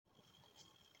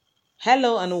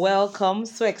Hello and welcome.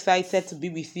 So excited to be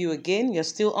with you again. You're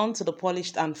still on to the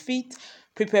Polished and Fit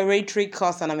preparatory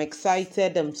course, and I'm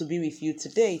excited to be with you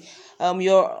today.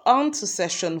 You're on to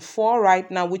session 4 right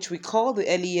now, which we call the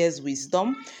early years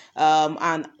wisdom,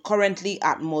 and currently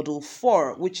at module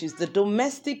 4, which is the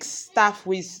domestic staff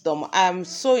wisdom. I'm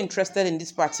so interested in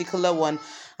this particular one,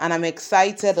 and I'm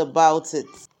excited about it.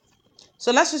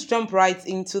 So let's just jump right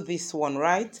into this one,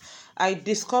 right? I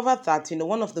discovered that,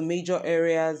 one of the major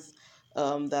areas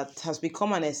that has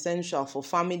become an essential for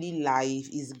family life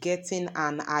is getting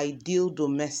an ideal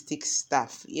domestic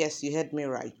staff. Yes, you heard me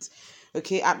right.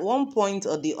 Okay, at one point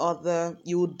or the other,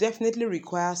 you will definitely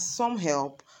require some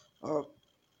help, uh,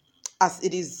 as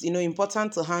it is,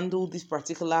 important to handle this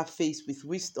particular phase with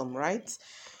wisdom, right?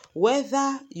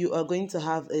 Whether you are going to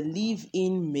have a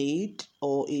live-in maid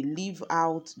or a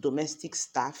live-out domestic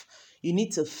staff, you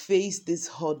need to face this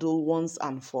hurdle once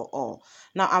and for all.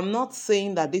 Now, I'm not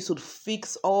saying that this would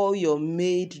fix all your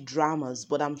maid dramas,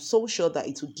 but I'm so sure that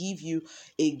it will give you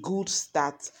a good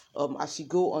start as you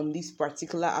go on this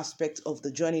particular aspect of the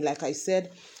journey. Like I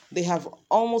said, they have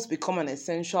almost become an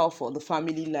essential for the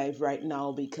family life right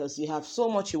now, because you have so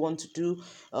much you want to do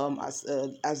as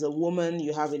a woman.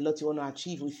 You have a lot you want to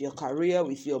achieve with your career,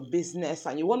 with your business,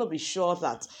 and you want to be sure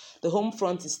that the home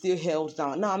front is still held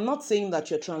down. Now, I'm not saying that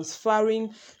you're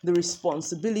transferring the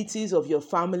responsibilities of your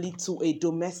family to a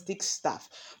domestic staff,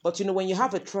 but when you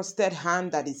have a trusted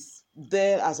hand that is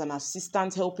there as an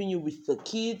assistant, helping you with the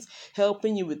kids,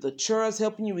 helping you with the chores,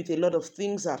 helping you with a lot of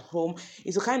things at home,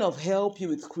 is to kind of help you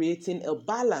with creating a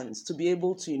balance to be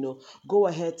able to, go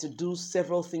ahead to do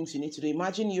several things you need to do.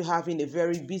 Imagine you having a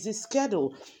very busy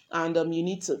schedule, and you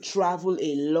need to travel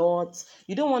a lot.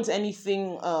 You don't want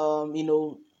anything,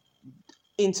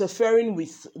 interfering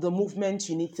with the movement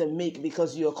you need to make,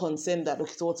 because you're concerned that,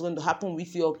 okay, so what's going to happen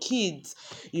with your kids,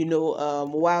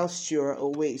 whilst you're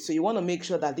away. So you want to make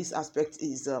sure that this aspect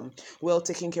is well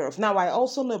taken care of. Now, I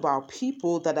also know about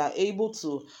people that are able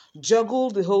to juggle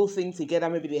the whole thing together.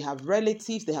 Maybe they have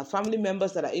relatives, they have family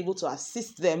members that are able to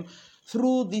assist them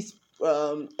through this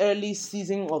early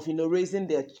season of raising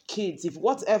their kids. If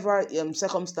whatever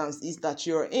circumstance is that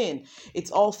you're in,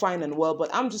 it's all fine and well, but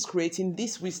I'm just creating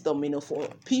this wisdom for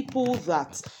people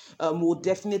that will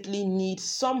definitely need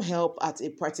some help at a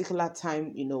particular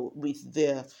time with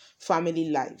their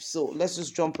family life. So let's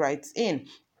just jump right in.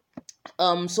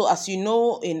 So as you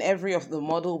know, in every of the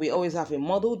model, we always have a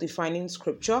model defining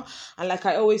scripture. And like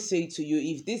I always say to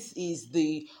you, if this is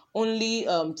the only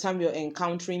time you're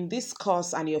encountering this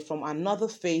course and you're from another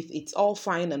faith, it's all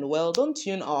fine and well. Don't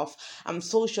tune off. I'm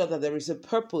so sure that there is a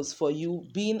purpose for you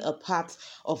being a part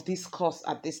of this course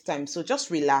at this time. So just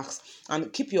relax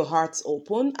and keep your hearts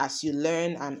open as you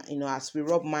learn, and as we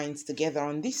rub minds together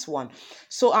on this one.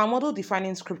 So our model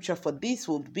defining scripture for this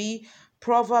would be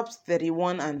Proverbs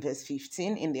 31 and verse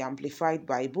 15 in the Amplified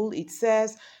Bible. It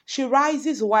says, "She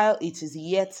rises while it is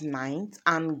yet night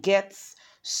and gets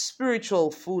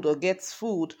spiritual food, or gets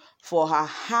food for her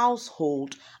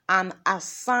household, and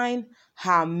assign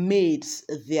her maids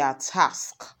their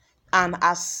task." And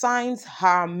assigns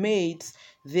her maids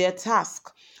their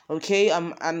task. Okay,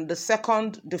 and the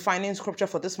second defining scripture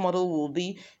for this model will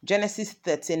be Genesis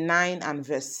 39 and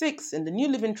verse 6. In the New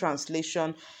Living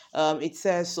Translation, it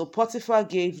says, "So Potiphar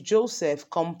gave Joseph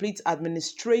complete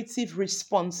administrative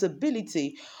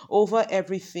responsibility over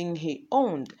everything he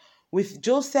owned. With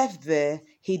Joseph there,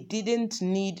 he didn't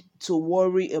need to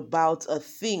worry about a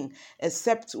thing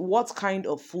except what kind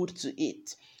of food to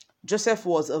eat." Joseph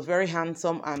was a very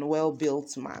handsome and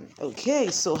well-built man.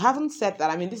 Okay, so having said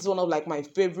that, this is one of my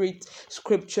favorite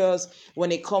scriptures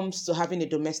when it comes to having a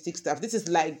domestic staff. This is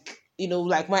like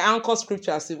my anchor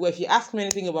scripture, where if you ask me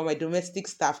anything about my domestic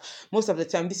staff, most of the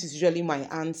time this is usually my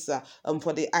answer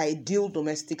for the ideal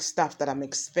domestic staff that I'm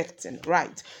expecting,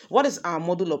 right? What is our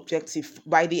model objective?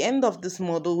 By the end of this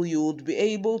model, you would be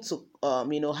able to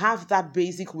have that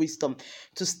basic wisdom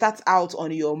to start out on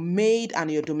your maid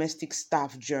and your domestic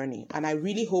staff journey. And I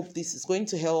really hope this is going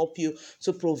to help you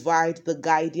to provide the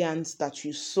guidance that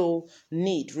you so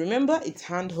need. Remember, it's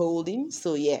hand holding.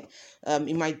 So yeah,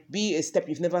 it might be a step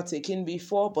you've never taken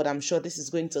before, but I'm sure this is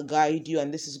going to guide you,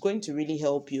 and this is going to really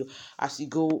help you as you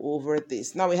go over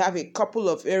this. Now, we have a couple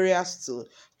of areas to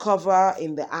cover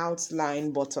in the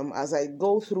outline, but as I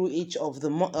go through each of the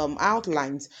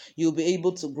outlines, you'll be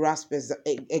able to grasp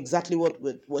exactly what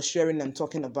we're sharing and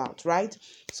talking about, right?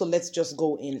 So let's just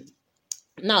go in.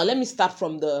 Now, let me start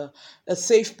from a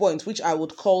safe point, which I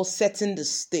would call setting the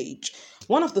stage.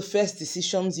 one of the first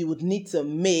decisions you would need to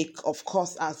make, of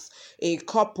course, as a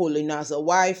couple and as a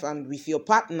wife and with your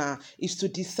partner, is to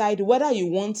decide whether you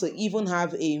want to even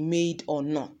have a maid or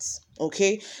not.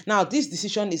 Okay, now this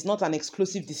decision is not an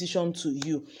exclusive decision to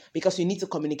you, because you need to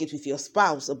communicate with your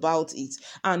spouse about it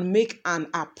and make an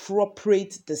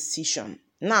appropriate decision.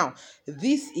 Now,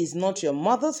 this is not your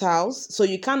mother's house, so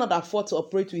you cannot afford to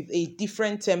operate with a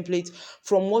different template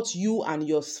from what you and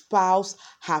your spouse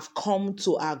have come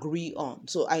to agree on.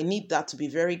 So I need that to be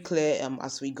very clear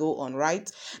as we go on,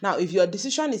 right? Now, if your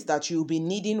decision is that you'll be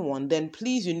needing one, then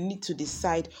please, you need to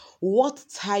decide what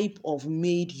type of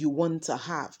maid you want to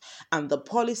have and the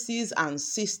policies and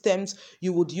systems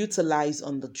you would utilize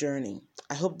on the journey.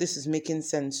 I hope this is making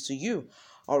sense to you.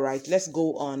 All right, let's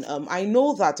go on. I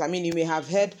know that, you may have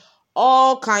heard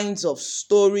all kinds of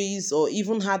stories or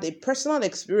even had a personal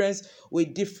experience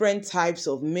with different types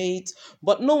of mates,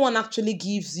 but no one actually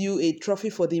gives you a trophy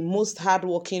for the most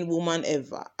hardworking woman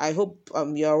ever. I hope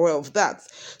you're aware of that.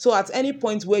 So at any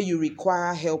point where you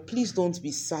require help, please don't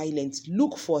be silent.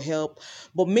 Look for help,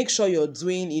 but make sure you're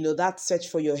doing, that search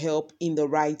for your help in the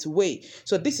right way.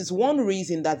 So this is one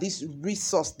reason that this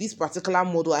resource, this particular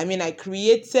model, I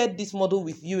created this model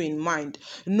with you in mind,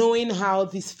 knowing how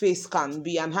this phase can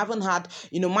be, and having had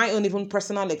my own even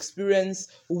personal experience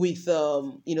with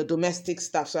domestic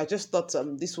stuff. So I just thought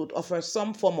this would offer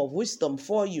some form of wisdom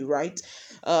for you, right?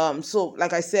 So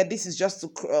like I said, this is just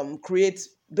to create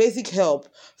basic help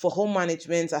for home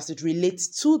management as it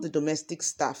relates to the domestic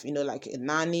staff, like a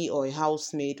nanny or a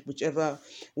housemaid, whichever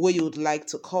way you would like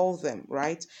to call them,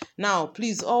 right? Now,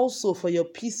 please also, for your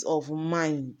peace of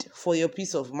mind,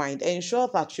 ensure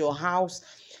that your house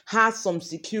has some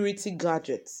security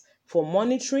gadgets for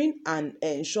monitoring, and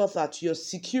ensure that your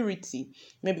security,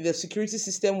 maybe the security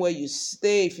system where you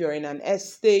stay, if you're in an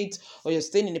estate or you're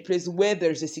staying in a place where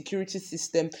there's a security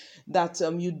system, that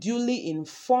you duly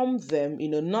inform them,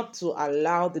 not to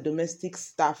allow the domestic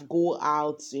staff go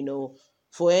out,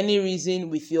 for any reason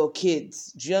with your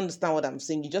kids. Do you understand what I'm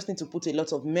saying? You just need to put a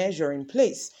lot of measure in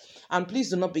place. And please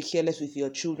do not be careless with your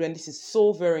children. This is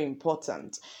so very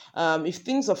important. If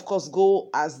things, of course, go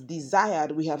as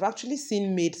desired, we have actually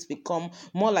seen maids become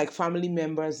more like family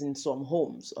members in some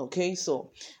homes. Okay,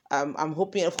 so I'm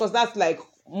hoping, of course, that's like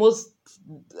most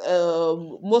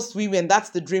women,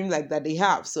 that's the dream like that they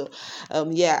have. So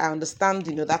I understand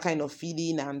that kind of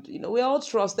feeling, and we all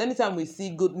trust. Anytime we see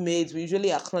good maids, we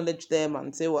usually acknowledge them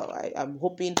and say, well, I'm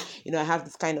hoping I have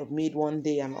this kind of maid one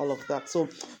day, and all of that. So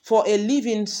for a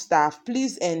living staff,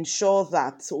 please ensure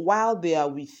that while they are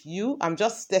with you, I'm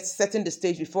just setting the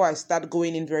stage before I start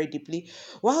going in very deeply.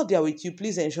 While they are with you,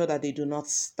 please ensure that they do not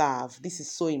starve. This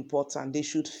is so important. They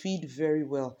should feed very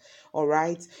well. All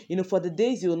right, for the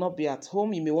days you will not be at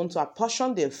home, you may want to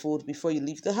apportion their food before you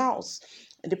leave the house.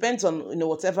 It depends on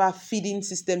whatever feeding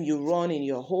system you run in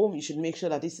your home. You should make sure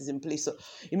that this is in place. So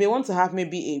you may want to have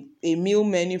maybe a meal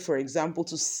menu, for example,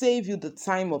 to save you the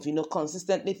time of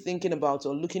consistently thinking about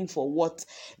or looking for what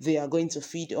they are going to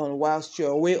feed on whilst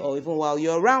you're away, or even while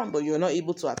you're around, but you're not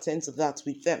able to attend to that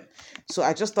with them. So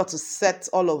I just thought to set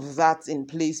all of that in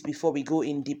place before we go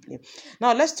in deeply.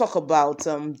 Now let's talk about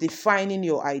defining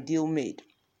your ideal maid.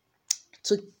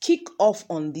 To kick off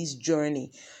on this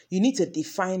journey, you need to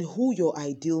define who your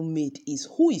ideal mate is.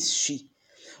 Who is she?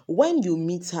 When you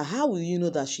meet her, how will you know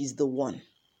that she's the one?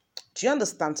 Do you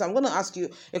understand? So I'm going to ask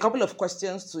you a couple of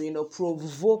questions to,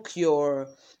 provoke your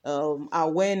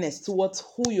awareness towards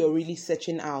who you're really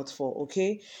searching out for,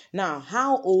 okay? Now,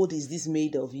 how old is this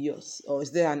maid of yours? Or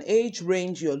is there an age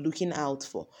range you're looking out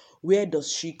for? Where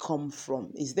does she come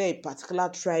from? Is there a particular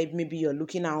tribe maybe you're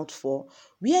looking out for?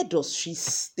 Where does she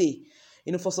stay?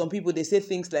 For some people, they say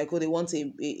things like, oh, they want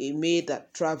a maid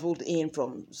that traveled in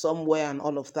from somewhere and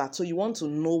all of that. So you want to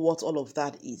know what all of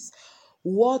that is.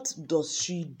 What does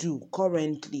she do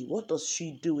currently? What does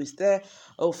she do? Is there,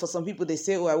 for some people, they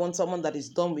say, oh, I want someone that is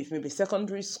done with maybe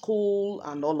secondary school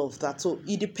and all of that. So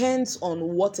it depends on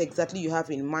what exactly you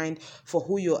have in mind for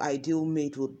who your ideal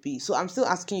mate would be. So I'm still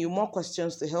asking you more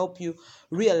questions to help you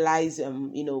realize,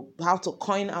 how to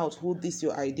coin out who this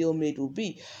your ideal mate will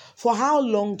be. For how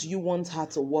long do you want her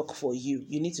to work for you?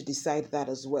 You need to decide that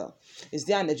as well. Is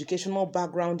there an educational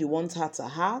background you want her to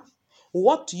have?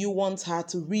 What do you want her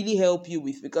to really help you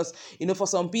with? Because, for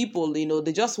some people,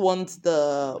 they just want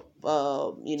the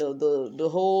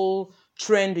whole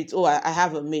trend with, oh, I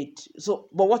have a mate. So,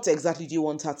 but what exactly do you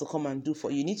want her to come and do for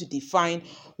you? You need to define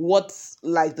what,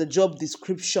 like, the job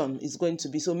description is going to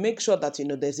be. So make sure that,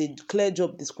 there's a clear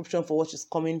job description for what she's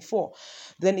coming for.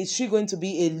 Then is she going to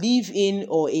be a live-in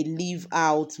or a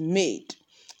live-out maid?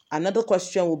 Another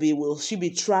question will be, will she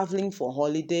be traveling for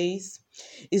holidays?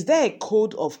 Is there a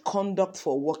code of conduct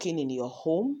for working in your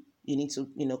home? You need to,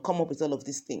 come up with all of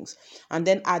these things. And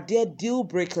then, are there deal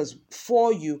breakers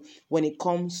for you when it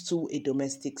comes to a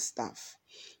domestic staff?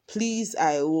 Please,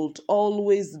 I would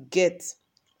always get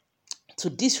to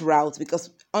this route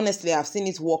because honestly I've seen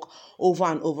it work over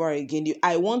and over again.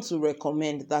 I want to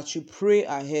recommend that you pray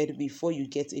ahead before you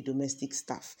get a domestic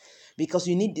staff, because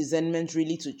you need discernment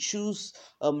really to choose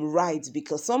right,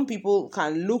 because some people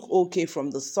can look okay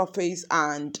from the surface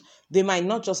and they might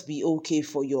not just be okay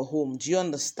for your home. Do you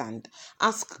understand?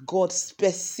 Ask God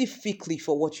specifically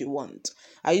for what you want.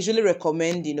 I usually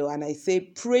recommend, and I say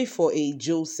pray for a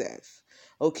Joseph.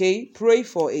 Okay, pray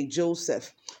for a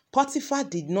Joseph. Potiphar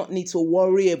did not need to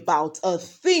worry about a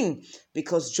thing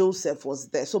because Joseph was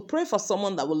there. So pray for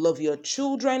someone that will love your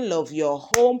children, love your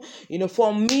home.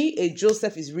 For me, a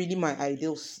Joseph is really my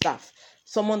ideal staff.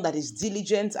 Someone that is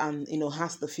diligent and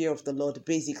has the fear of the Lord,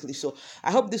 basically. So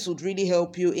I hope this would really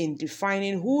help you in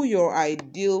defining who your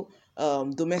ideal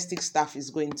domestic staff is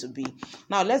going to be.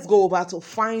 Now let's go over to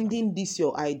finding this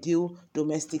your ideal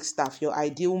domestic staff, your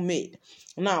ideal maid.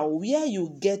 Now, where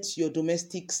you get your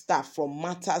domestic staff from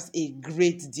matters a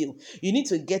great deal. You need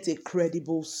to get a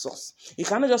credible source. You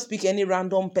cannot just pick any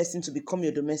random person to become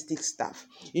your domestic staff.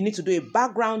 You need to do a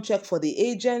background check for the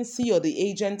agency or the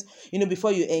agent,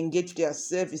 before you engage their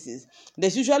services.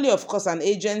 There's usually, of course, an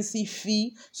agency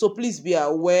fee. So please be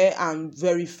aware and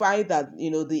verify that,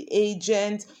 the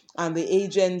agent and the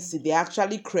agency, they're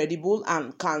actually credible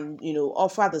and can,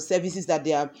 offer the services that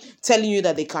they are telling you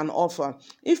that they can offer.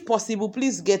 If possible,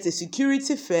 please get a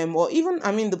security firm or even,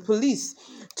 the police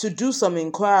to do some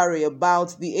inquiry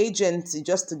about the agency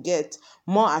just to get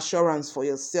more assurance for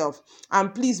yourself.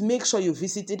 And please make sure you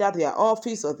visited at their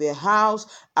office or their house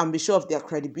and be sure of their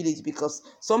credibility, because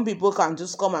some people can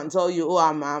just come and tell you, oh,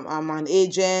 I'm an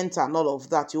agent and all of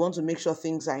that. You want to make sure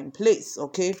things are in place,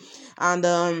 okay?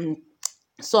 And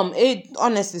some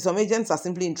agents are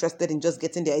simply interested in just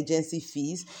getting their agency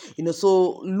fees,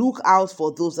 so look out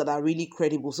for those that are really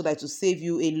credible so that to save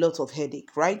you a lot of headache.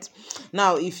 Right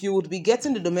now, if you would be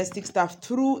getting the domestic staff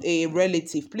through a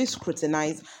relative, please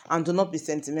scrutinize and do not be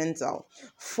sentimental.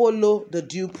 Follow the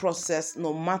due process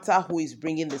no matter who is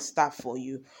bringing the staff for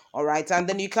you. All right, and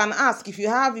then you can ask if you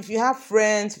have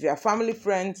friends, if you have family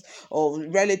friends or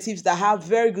relatives that have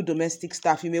very good domestic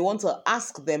staff, you may want to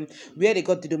ask them where they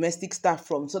got the domestic staff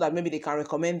from, so that maybe they can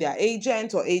recommend their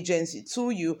agent or agency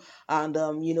to you. And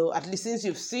at least since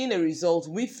you've seen a result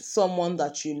with someone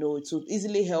that it will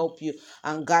easily help you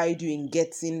and guide you in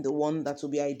getting the one that will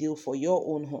be ideal for your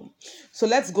own home. So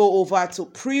let's go over to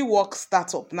pre-work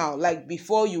startup now. Like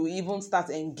before you even start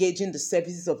engaging the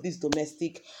services of this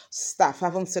domestic staff, I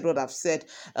haven't said what I've said.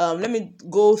 Let me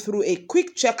go through a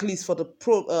quick checklist for the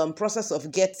process of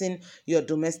getting your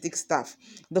domestic staff.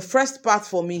 The first part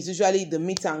for me is usually the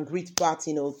meet and greet part,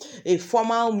 a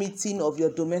formal meeting of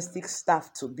your domestic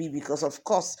staff to be, because of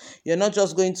course you're not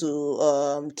just going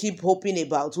to keep hoping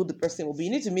about who the person will be. You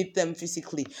need to meet them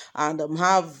physically and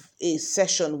have a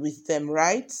session with them,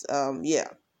 right?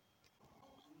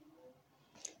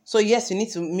 So yes, you need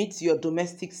to meet your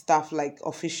domestic staff like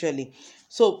officially.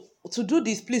 So to do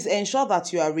this, please ensure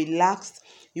that you are relaxed,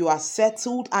 you are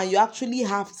settled, and you actually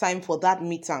have time for that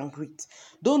meet and greet.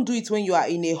 Don't do it when you are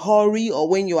in a hurry or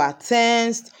when you are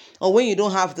tensed or when you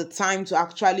don't have the time to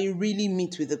actually really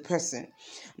meet with the person.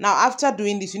 Now, after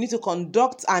doing this, you need to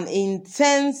conduct an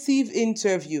intensive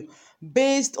interview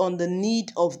based on the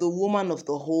need of the woman of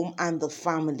the home and the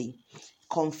family.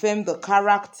 Confirm the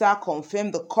character,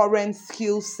 confirm the current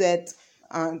skill set,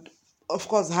 and of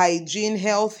course hygiene,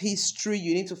 health history.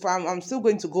 You need to find. I'm still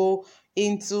going to go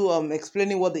into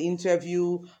explaining what the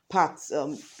interview parts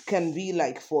can be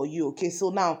like for you. Okay, so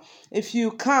now if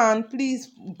you can,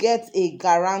 please get a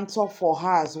guarantor for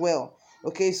her as well.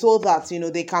 Okay, so that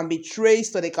they can be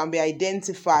traced or they can be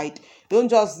identified. Don't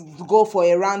just go for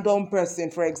a random person.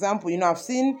 For example, I've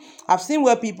seen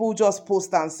where people just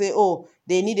post and say, oh,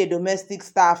 they need a domestic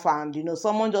staff, and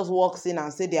someone just walks in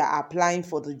and say they are applying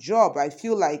for the job. I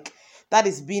feel like that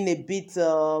is being a bit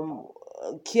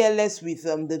careless with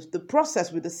the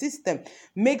process, with the system.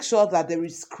 Make sure that there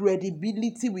is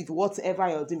credibility with whatever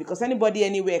you're doing, because anybody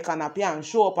anywhere can appear and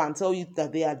show up and tell you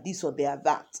that they are this or they are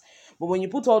that. But when you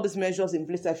put all these measures in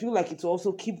place, I feel like it will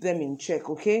also keep them in check,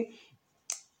 okay?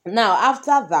 Now,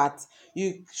 after that,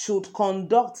 you should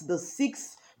conduct the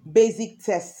six basic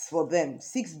tests for them.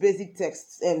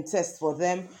 Tests for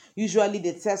them. Usually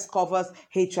the test covers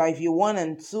HIV 1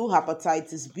 and 2,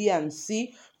 hepatitis B and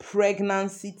C,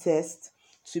 pregnancy test,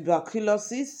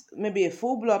 tuberculosis, maybe a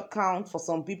full blood count for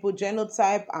some people,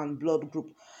 genotype and blood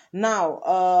group.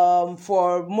 Now,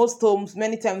 for most homes,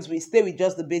 many times we stay with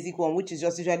just the basic one, which is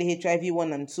just usually HIV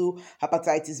 1 and 2,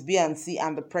 hepatitis B and C,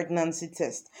 and the pregnancy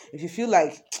test. If you feel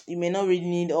like you may not really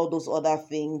need all those other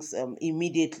things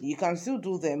immediately, you can still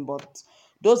do them, but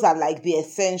those are like the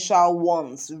essential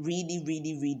ones, really,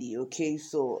 really, really. Okay,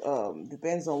 so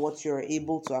depends on what you're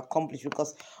able to accomplish,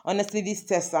 because honestly, these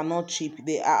tests are not cheap.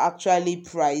 They are actually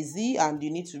pricey, and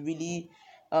you need to really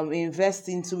invest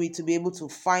into it to be able to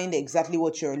find exactly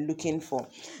what you're looking for.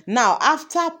 Now,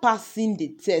 after passing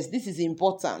the test, this is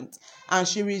important, and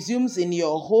she resumes in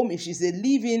your home. If she's a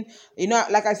living,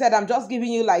 like I said, I'm just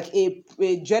giving you like a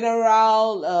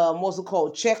general what's it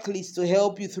called, checklist to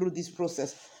help you through this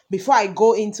process before I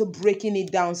go into breaking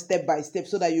it down step by step,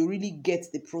 so that you really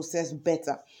get the process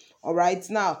better. All right,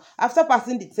 now after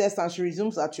passing the test and she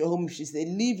resumes at your home, if she's a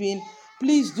living,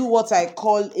 please do what I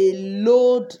call a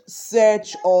load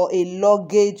search or a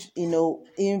luggage,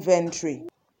 inventory.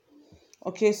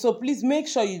 Okay, so please make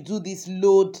sure you do this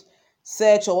load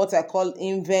search, or what I call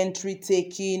inventory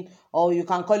taking, or you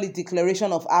can call it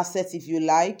declaration of assets if you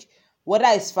like. Whether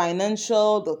it's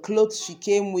financial, the clothes she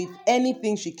came with,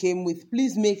 anything she came with,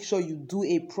 please make sure you do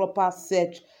a proper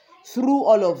search through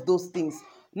all of those things.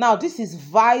 Now, this is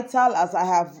vital, as I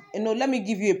have, let me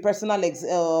give you a personal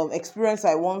experience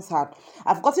I once had.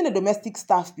 I've gotten a domestic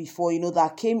staff before,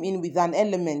 that came in with an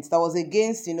element that was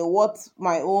against, what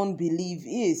my own belief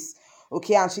is.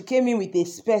 Okay, and she came in with a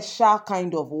special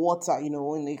kind of water, in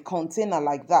a container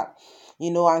like that.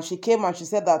 And she came and she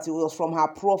said that it was from her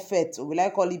prophet, or will I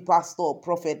call it pastor or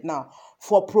prophet now,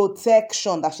 for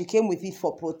protection, that she came with it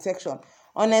for protection.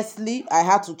 Honestly, I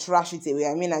had to trash it away.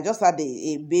 I mean, I just had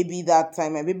a baby that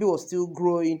time. My baby was still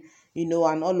growing, and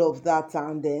all of that.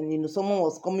 And then, someone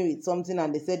was coming with something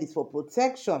and they said it's for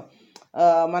protection.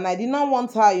 And I did not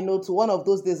want her, to one of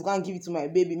those days go and give it to my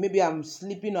baby. Maybe I'm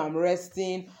sleeping or I'm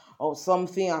resting or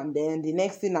something. And then the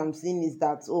next thing I'm seeing is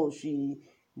that,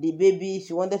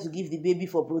 she wanted to give the baby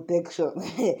for protection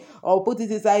or put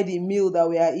it inside the meal that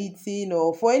we are eating,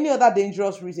 or for any other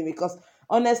dangerous reason, because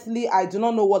honestly, I do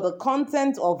not know what the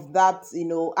content of that,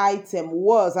 item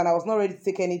was, and I was not ready to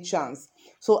take any chance.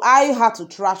 So I had to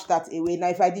trash that away. Now,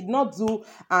 if I did not do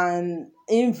an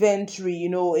inventory,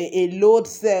 a load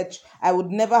search, I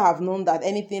would never have known that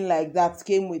anything like that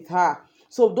came with her.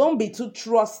 So don't be too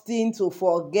trusting to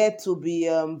forget to be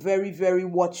very, very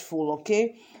watchful,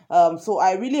 okay? So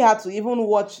I really had to even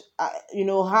watch,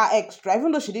 her extra,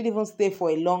 even though she didn't even stay for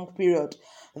a long period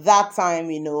that time,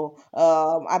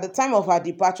 at the time of her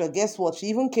departure, guess what? She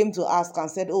even came to ask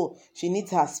and said, oh, she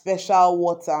needs her special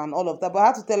water and all of that. But I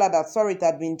had to tell her that, sorry, it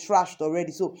had been trashed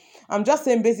already. So I'm just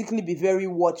saying, basically be very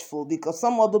watchful, because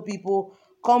some other people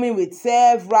come in with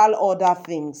several other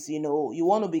things. You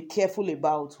want to be careful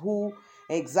about who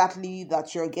exactly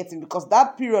that you're getting, because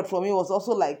that period for me was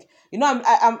also like,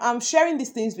 I'm sharing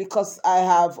these things because I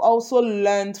have also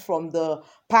learned from the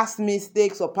past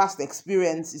mistakes or past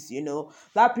experiences.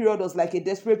 That period was like a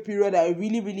desperate period. I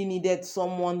really, really needed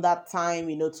someone that time,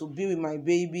 to be with my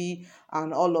baby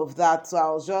and all of that. So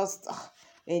I was just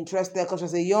interested, because she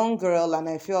was a young girl, and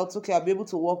I felt, okay, I'll be able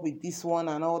to work with this one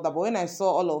and all that. But when I saw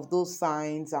all of those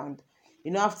signs, and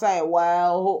after a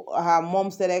while, her mom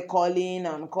started calling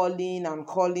and calling and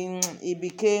calling. It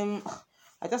became,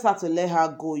 I just had to let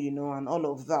her go, and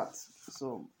all of that.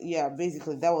 So yeah,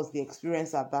 basically that was the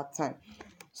experience at that time.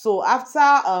 So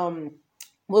after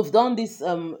we've done this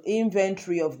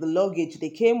inventory of the luggage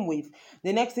they came with,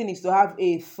 the next thing is to have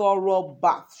a thorough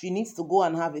bath. She needs to go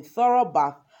and have a thorough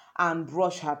bath and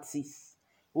brush her teeth.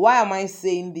 Why am I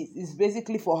saying this? It's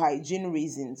basically for hygiene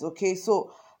reasons. Okay,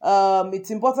 so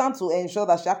it's important to ensure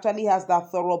that she actually has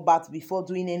that thorough bath before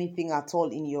doing anything at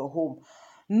all in your home.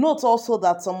 Note also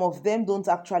that some of them don't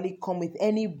actually come with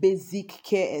any basic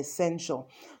care essential.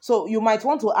 So you might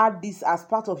want to add this as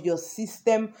part of your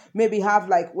system. Maybe have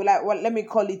like, let me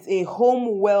call it a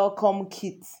home welcome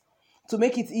kit, to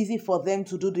make it easy for them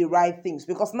to do the right things.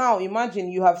 Because now imagine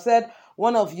you have said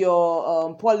one of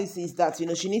your policies that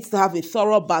she needs to have a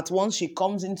thorough bath once she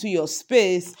comes into your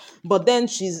space, but then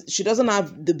she doesn't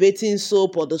have the bathing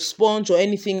soap or the sponge or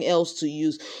anything else to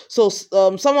use. So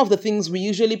some of the things we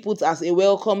usually put as a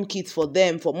welcome kit for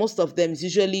them, for most of them, is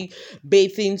usually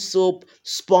bathing soap,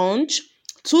 sponge,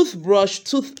 toothbrush,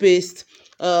 toothpaste,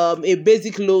 a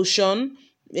basic lotion.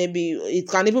 Maybe it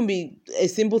can even be a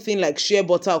simple thing like shea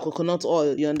butter or coconut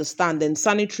oil, you understand. Then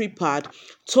sanitary pad,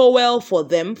 towel for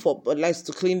them, for likes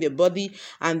to clean their body,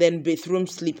 and then bathroom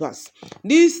slippers.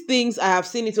 These things, I have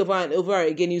seen it over and over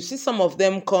again. You see some of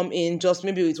them come in just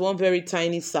maybe with one very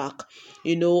tiny sack,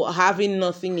 having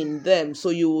nothing in them. So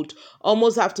you would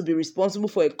almost have to be responsible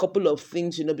for a couple of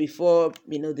things, before,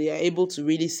 they are able to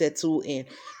really settle in.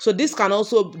 So this can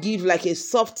also give like a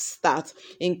soft start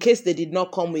in case they did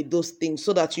not come with those things,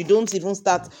 so that you don't even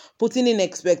start putting in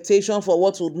expectation for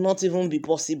what would not even be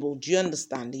possible. Do you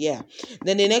understand? Yeah.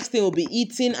 Then the next thing will be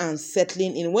eating and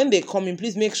settling in. When they come in,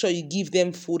 please make sure you give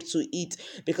them food to eat,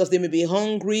 because they may be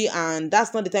hungry, and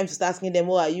that's not the time to start asking them,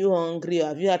 oh, are you hungry, or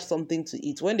have you had something to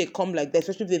eat? When they come like that,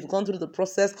 especially if they've gone through the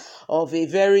process of a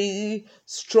very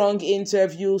strong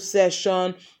interview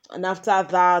session, and after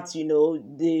that,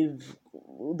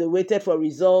 they waited for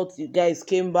results, you guys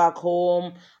came back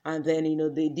home, and then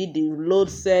they did the load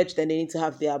search, then they need to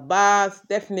have their bath.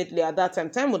 Definitely at that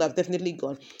time would have definitely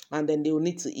gone, and then they will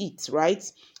need to eat, right?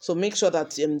 So make sure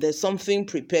that there's something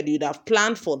prepared. You'd have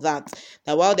planned for that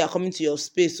while they're coming to your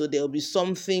space, so there'll be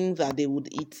something that they would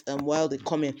eat while they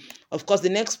come in. Of course, the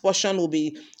next portion will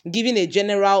be giving a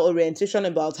general orientation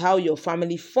about how your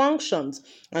family functions,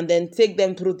 and then take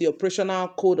them through the operational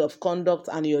code of conduct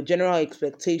and your general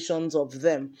expectations of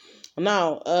them.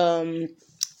 Now,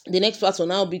 the next part will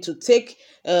now be to take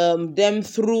them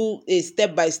through a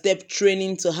step-by-step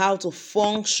training to how to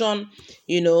function,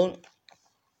 in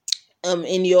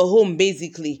your home,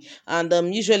 basically. And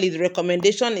usually the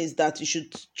recommendation is that you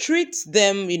should treat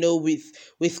them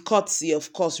with courtesy.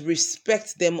 Of course,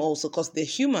 respect them also, because they're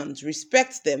humans.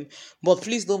 Respect them, but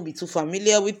please don't be too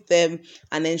familiar with them,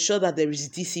 and ensure that there is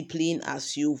discipline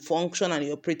as you function and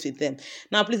you operate with them.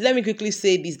 Now, please let me quickly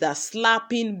say this: that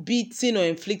slapping, beating, or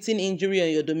inflicting injury on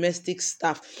your domestic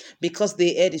staff because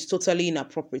they erred is totally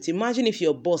inappropriate. Imagine if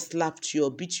your boss slapped you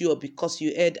or beat you up because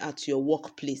you erred at your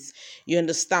workplace. You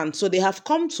understand? So they have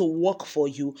come to work for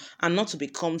you and not to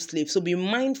become slaves. So be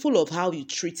mindful of how you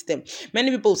treat them.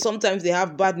 Many people, sometimes they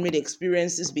have bad made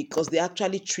experiences because they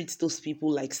actually treat those people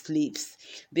like slaves.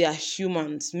 They are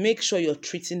humans. Make sure you're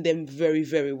treating them very,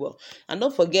 very well. And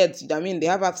don't forget, they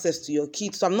have access to your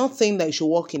kids. So I'm not saying that you should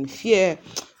walk in fear,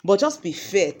 but just be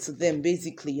fair to them,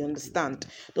 basically. You understand?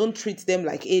 Don't treat them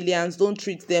like aliens. Don't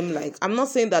treat them like... I'm not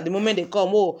saying that the moment they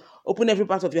come, open every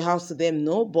part of your house to them.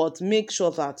 No, but make sure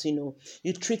that, you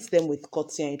treat them with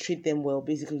courtesy and you treat them well.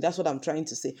 Basically, that's what I'm trying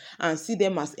to say. And see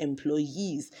them as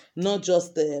employees, not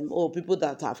just people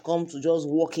that have come to just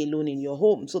work alone in your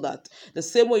home. So that the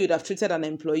same way you'd have treated an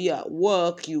employee at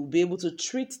work, you'll be able to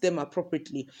treat them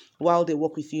appropriately while they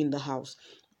work with you in the house.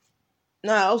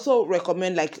 Now, I also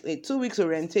recommend like a 2 weeks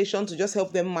orientation to just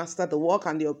help them master the work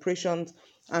and the operations,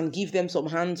 and give them some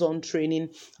hands-on training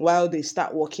while they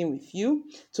start working with you.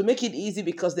 To make it easy,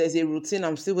 because there's a routine,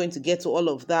 I'm still going to get to all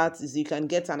of that, is you can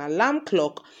get an alarm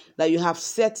clock that you have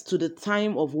set to the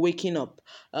time of waking up.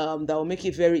 That will make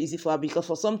it very easy for her, because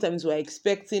for sometimes we're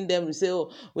expecting them to say,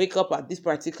 wake up at this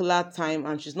particular time,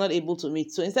 and she's not able to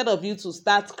meet. So instead of you to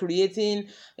start creating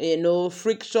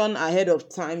friction ahead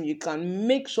of time, you can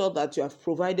make sure that you have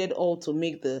provided all to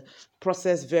make the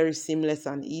process very seamless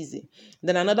and easy.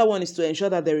 Then another one is to ensure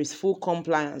that there is full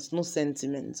compliance, no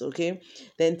sentiments. Okay,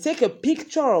 then take a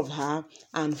picture of her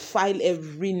and file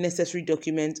every necessary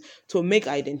document to make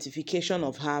identification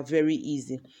of her very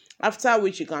easy. After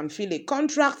which you can fill a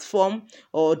contract form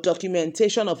or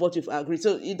documentation of what you've agreed.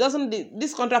 So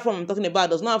this contract form I'm talking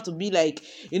about does not have to be like,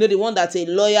 the one that's a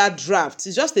lawyer draft.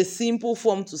 It's just a simple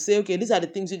form to say, okay, these are the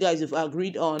things you guys have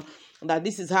agreed on, that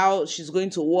this is how she's going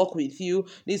to work with you,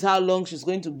 this is how long she's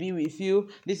going to be with you,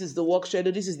 this is the work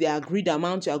schedule, this is the agreed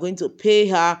amount you are going to pay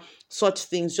her, such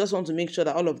things. Just want to make sure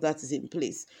that all of that is in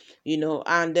place,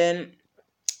 and then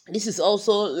this is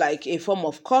also like a form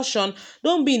of caution.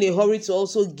 Don't be in a hurry to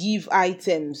also give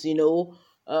items,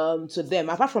 to them.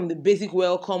 Apart from the basic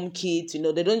welcome kit,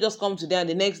 they don't just come to them and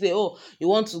the next day, you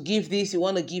want to give this, you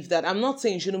want to give that. I'm not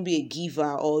saying you shouldn't be a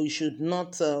giver or you should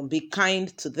not be kind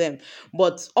to them,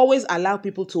 but always allow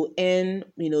people to earn,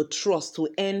 trust, to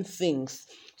earn things,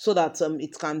 so that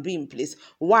it can be in place.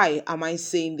 Why am I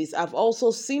saying this? I've also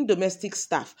seen domestic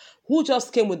staff who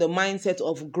just came with the mindset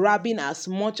of grabbing as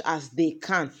much as they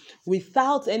can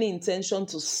without any intention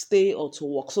to stay or to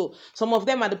work. So some of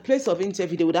them at the place of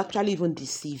interview, they would actually even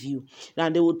deceive you.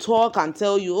 And they would talk and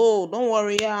tell you, don't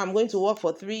worry, I'm going to work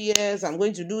for 3 years, I'm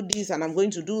going to do this and I'm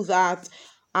going to do that,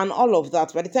 and all of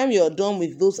that. By the time you're done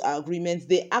with those agreements,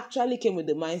 they actually came with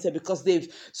the mindset, because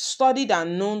they've studied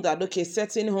and known that, okay,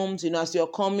 certain homes, as you're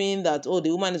coming, that,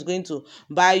 the woman is going to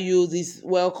buy you this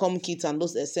welcome kit and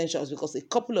those essentials, because a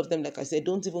couple of them, like I said,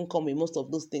 don't even come with most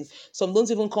of those things. Some don't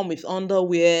even come with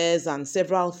underwears and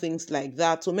several things like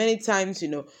that. So many times,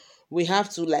 we have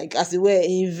to, like, as it were,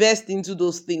 invest into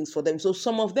those things for them. So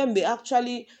some of them, they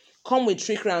actually come with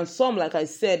trickery, and some, like I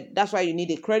said, that's why you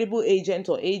need a credible agent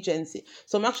or agency.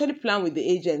 Some actually plan with the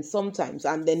agent sometimes,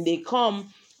 and then they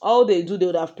come. All they do, they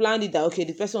would have planned it that okay,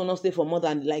 the person will not stay for more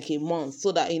than like a month,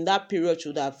 so that in that period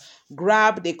you would have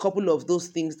grabbed a couple of those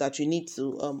things that you need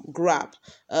to grab.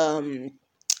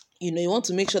 You want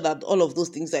to make sure that all of those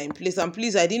things are in place. And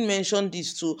please, I didn't mention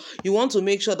this too. You want to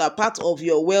make sure that part of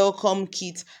your welcome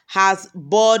kit has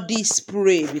body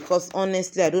spray, because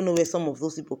honestly, I don't know where some of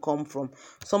those people come from.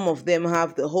 Some of them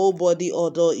have the whole body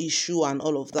odor issue and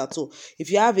all of that. So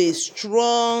if you have a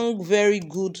strong, very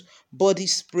good body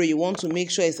spray, you want to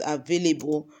make sure it's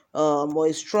available, or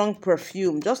a strong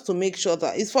perfume, just to make sure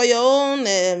that it's for your own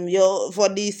for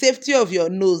the safety of your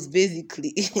nose,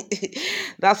 basically.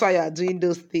 That's why you are doing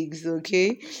those things.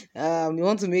 Okay, you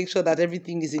want to make sure that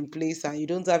everything is in place and you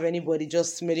don't have anybody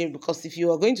just smelling, because if you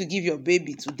are going to give your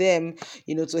baby to them,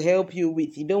 to help you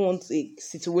with, you don't want a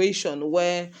situation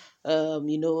where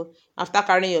after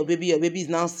carrying your baby is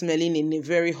now smelling in a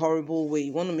very horrible way.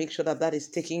 You want to make sure that that is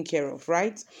taken care of,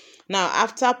 right? Now,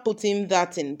 after putting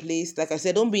that in place, like I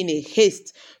said, don't be in a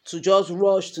haste to just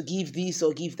rush to give this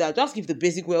or give that. Just give the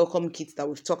basic welcome kits that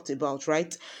we've talked about,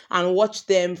 right? And watch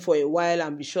them for a while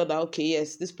and be sure that, okay,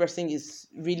 yes, this person is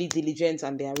really diligent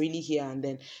and they are really here, and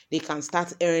then they can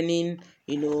start earning,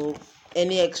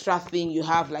 any extra thing you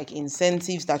have, like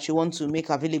incentives that you want to make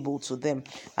available to them.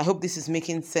 I hope this is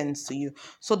making sense to you.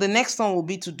 So the next one will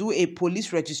be to do a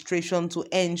police registration to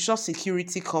ensure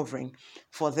security covering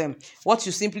for them. What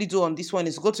you simply do on this one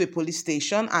is go to a police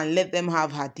station and let them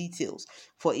have her details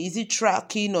for easy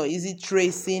tracking or easy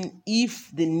tracing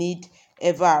if the need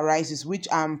ever arises, which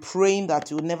I'm praying that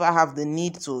you'll never have the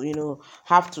need to,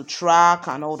 have to track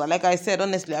and all that. Like I said,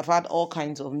 honestly, I've had all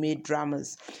kinds of maid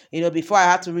dramas, before I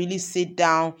had to really sit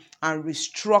down and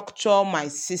restructure my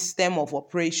system of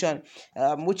operation,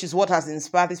 which is what has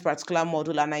inspired this particular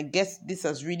model. And I guess this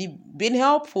has really been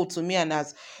helpful to me and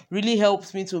has really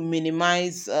helped me to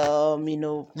minimize,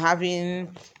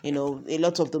 having, a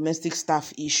lot of domestic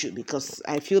staff issue, because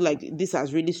I feel like this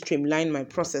has really streamlined my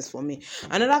process for me.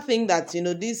 Another thing that,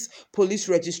 this police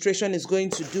registration is going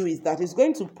to do is that it's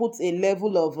going to put a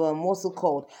level of, what's it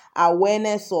called,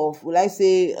 awareness of, will I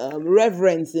say,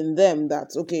 reverence in them, that,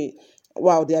 okay,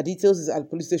 wow, their details is at the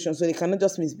police station, so they cannot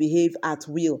just misbehave at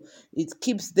will. It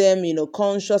keeps them,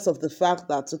 conscious of the fact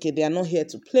that, okay, they are not here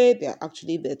to play, they are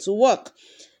actually there to work.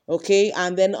 Okay,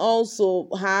 and then also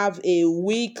have a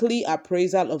weekly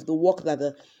appraisal of the work that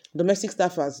the domestic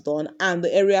staff has done and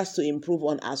the areas to improve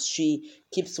on as she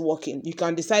keeps working. You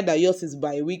can decide that yours is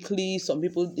bi-weekly, some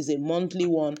people is a monthly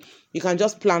one. You can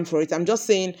just plan for it. I'm just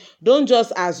saying, don't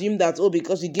just assume that,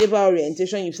 because you gave her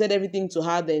orientation, you've said everything to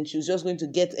her, then she's just going to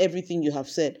get everything you have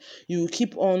said. You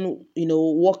keep on,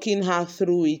 walking her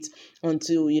through it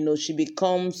until, she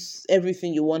becomes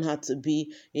everything you want her to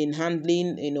be in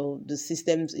handling, the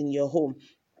systems in your home.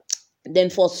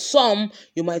 Then for some,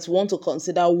 you might want to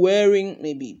consider wearing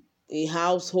maybe a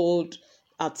household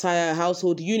attire,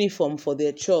 household uniform for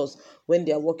their chores when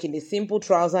they are working. A simple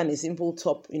trouser and a simple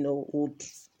top, would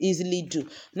easily do.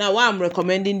 Now, why I'm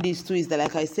recommending these two is that,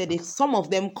 like I said, if some of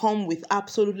them come with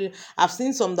absolutely, I've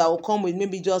seen some that will come with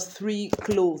maybe just 3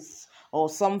 clothes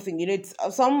or something.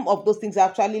 Some of those things are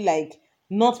actually like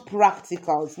not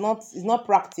practical. It's not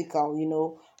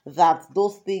practical, that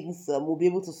those things will be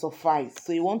able to suffice.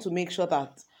 So you want to make sure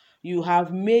that you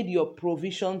have made your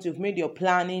provisions, you've made your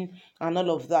planning and all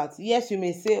of that. Yes, you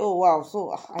may say, oh wow,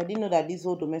 so I didn't know that this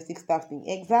whole domestic staff thing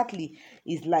exactly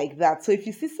is like that. So if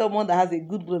you see someone that has a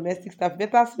good domestic staff,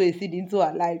 better sow a seed into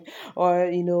her life,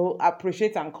 or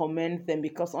appreciate and commend them,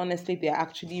 because honestly they are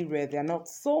actually rare. There are not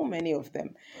so many of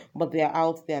them, but they are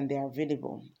out there and they are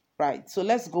available. Right, so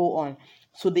let's go on.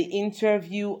 So the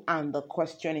interview and the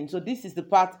questioning. So this is the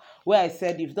part where I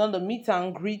said you've done the meet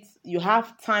and greet, you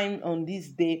have time on this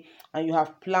day, and you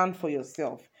have planned for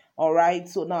yourself. All right.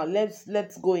 So now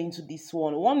let's go into this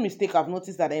one. One mistake I've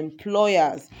noticed that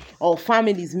employers or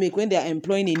families make when they are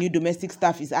employing a new domestic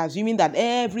staff is assuming that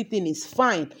everything is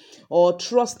fine or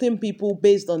trusting people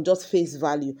based on just face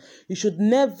value. You should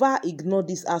never ignore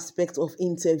this aspect of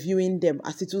interviewing them,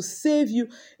 as it will save you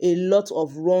a lot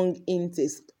of wrong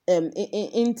intakes,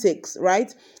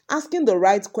 right? Asking the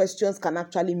right questions can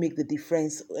actually make the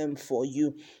difference for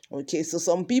you. Okay, so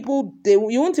some people,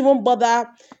 you won't even bother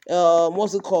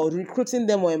what's it called, recruiting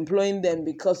them or employing them,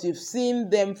 because you've seen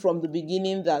them from the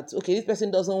beginning that, okay, this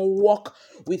person doesn't work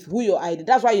with who your ideal.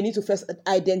 That's why you need to first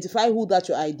identify who that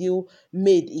your ideal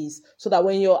mate is, so that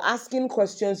when you're asking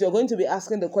questions, you're going to be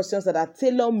asking the questions that are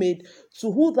tailor-made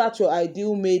to who that your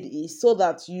ideal mate is, so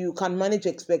that you can manage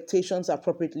expectations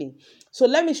appropriately. So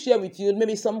let me share with you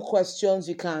maybe some questions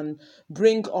you can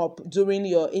bring up during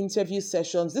your interview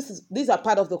sessions. These are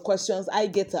part of the questions I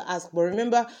get to ask. But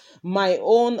remember, my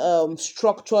own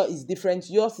structure is different.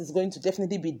 Yours is going to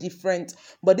definitely be different.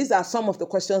 But these are some of the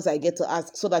questions I get to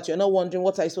ask, so that you're not wondering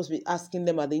what are you supposed to be asking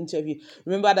them at the interview.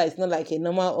 Remember that it's not like a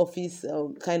normal office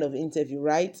kind of interview,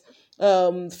 right?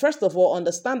 First of all,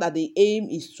 understand that the aim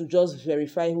is to just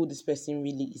verify who this person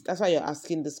really is. That's why you're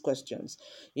asking these questions.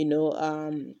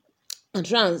 And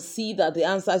try and see that the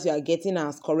answers you are getting are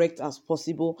as correct as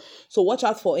possible. So watch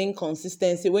out for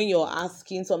inconsistency when you're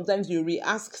asking. Sometimes you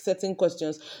re-ask certain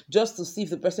questions just to see if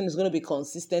the person is going to be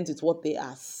consistent with what they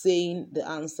are saying the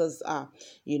answers are.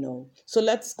 So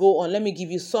let's go on. Let me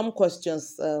give you some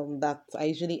questions that I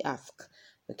usually ask.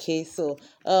 Okay, so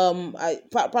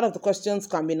part of the questions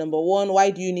can be: number one,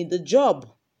 why do you need the job?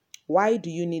 Why do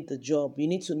you need the job? You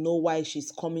need to know why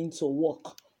she's coming to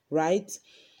work, right?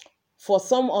 For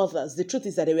some others, the truth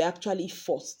is that they were actually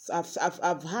forced.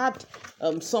 I've had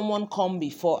someone come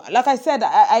before. Like I said,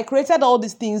 I created all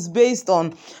these things based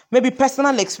on maybe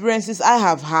personal experiences I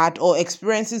have had, or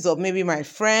experiences of maybe my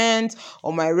friends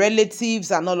or my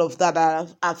relatives and all of that.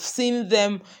 I've seen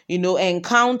them,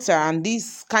 encounter, and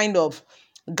this kind of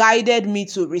guided me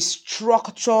to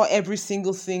restructure every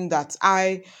single thing that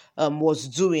I was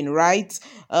doing, right?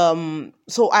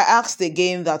 So I asked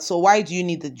again that, so why do you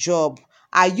need the job?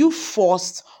 Are you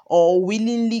forced or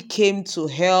willingly came to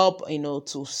help,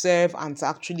 to serve and to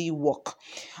actually work?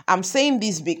 I'm saying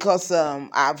this because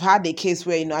I've had a case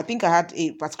where, I think I had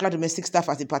a particular domestic staff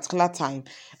at a particular time.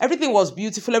 Everything was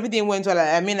beautiful. Everything went well.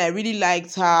 I mean, I really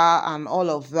liked her and all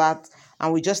of that.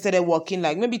 And we just started working.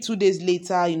 Like maybe 2 days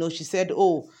later, she said,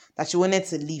 oh, that she wanted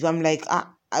to leave. I'm like,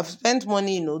 I've spent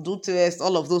money, do tests,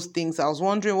 all of those things. I was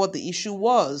wondering what the issue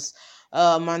was.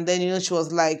 And then, she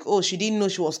was like, oh, she didn't know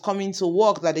she was coming to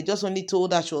work, that they just only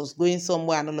told her she was going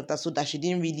somewhere and all of that, so that she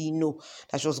didn't really know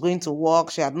that she was going to work.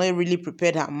 She had not really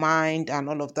prepared her mind and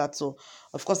all of that. So,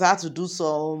 of course, I had to do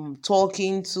some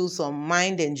talking to some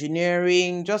mind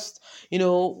engineering, just,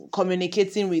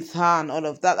 communicating with her and all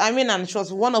of that. I mean, and she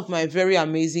was one of my very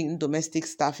amazing domestic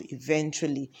staff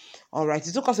eventually. All right.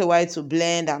 It took us a while to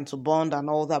blend and to bond and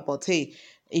all that, but hey,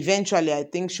 eventually I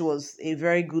think she was a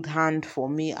very good hand for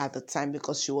me at the time,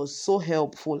 because she was so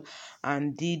helpful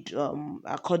and did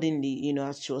accordingly,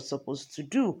 as she was supposed to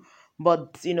do.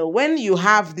 But when you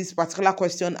have this particular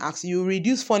question asked, you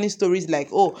reduce funny stories like,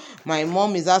 oh, my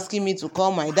mom is asking me to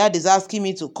come, my dad is asking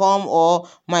me to come, or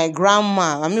my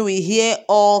grandma. I mean, we hear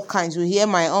all kinds. We hear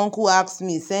my uncle ask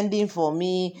me, sending for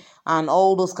me, and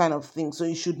all those kind of things. So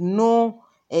you should know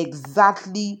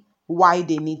exactly why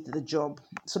they need the job,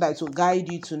 so that it will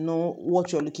guide you to know what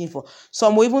you're looking for.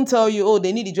 Some will even tell you, oh,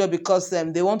 they need the job because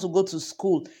they want to go to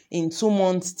school in 2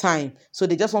 months' time. So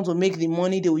they just want to make the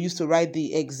money they will use to write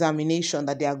the examination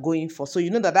that they are going for. So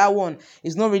that one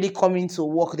is not really coming to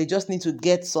work. They just need to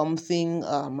get something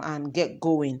and get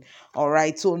going. All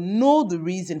right. So know the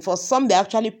reason. For some, they're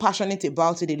actually passionate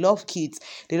about it. They love kids.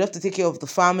 They love to take care of the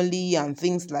family and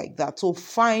things like that. So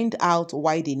find out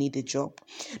why they need a job.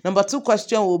 Number 2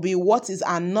 question will be, what is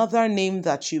another name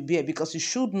that you bear? Because you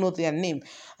should know their name.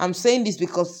 I'm saying this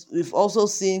because we've also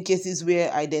seen cases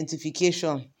where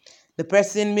identification, the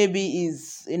person maybe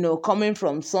is, coming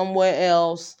from somewhere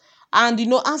else, and,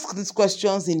 ask these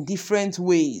questions in different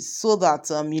ways, so that,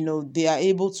 they are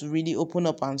able to really open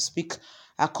up and speak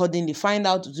accordingly. Find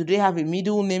out, do they have a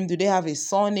middle name? Do they have a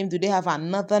surname? Do they have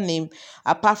another name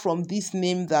apart from this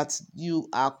name that you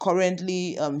are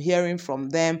currently hearing from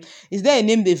them? Is there a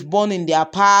name they've borne in their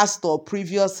past or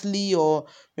previously, or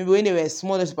maybe when they were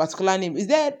small, there's a particular name? Is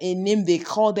there a name they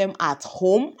call them at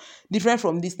home different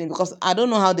from this name? Because I don't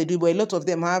know how they do, but a lot of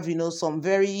them have, some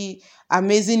very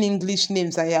amazing English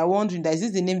names, and you're wondering, that is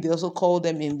this the name they also call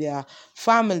them in their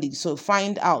family? So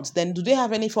find out. Then, do they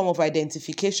have any form of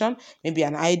identification? Maybe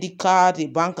an ID card, a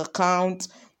bank account,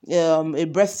 a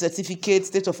birth certificate,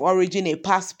 state of origin, a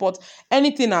passport,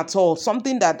 anything at all,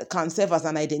 something that can serve as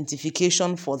an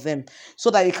identification for them, so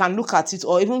that you can look at it,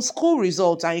 or even school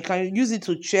results, and you can use it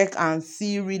to check and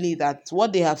see really that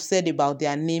what they have said about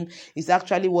their name is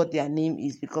actually what their name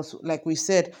is. Because like we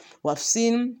said, we've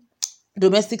seen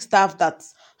domestic staff that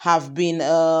have been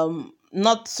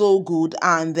not so good,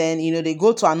 and then they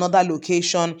go to another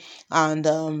location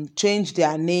and change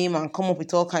their name and come up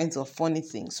with all kinds of funny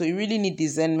things. So you really need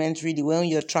discernment really when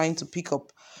you're trying to pick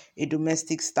up a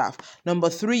domestic staff. Number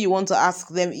three, you want to ask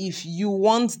them if you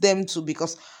want them to,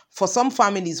 because for some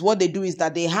families, what they do is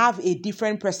that they have a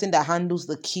different person that handles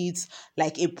the kids,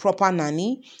 like a proper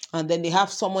nanny, and then they have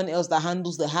someone else that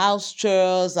handles the house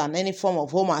chores and any form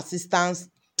of home assistance,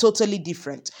 totally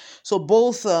different. So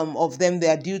both of them,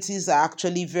 their duties are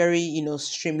actually very,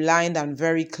 streamlined and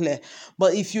very clear.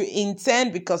 But if you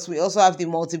intend, because we also have the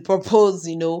multi-purpose,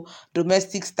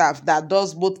 domestic staff that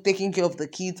does both taking care of the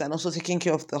kids and also taking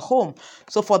care of the home.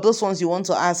 So for those ones, you want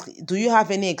to ask, do you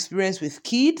have any experience with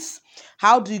kids?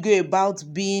 How do you go about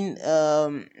being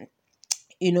a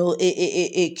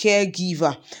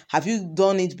caregiver? Have you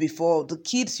done it before? The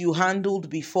kids you handled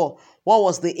before, what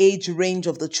was the age range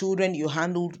of the children you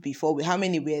handled before? How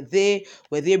many were they?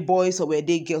 Were they boys or were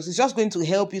they girls? It's just going to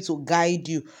help you, to guide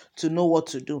you to know what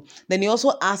to do. Then you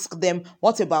also ask them,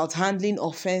 what about handling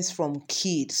offense from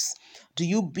kids? Do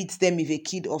you beat them if a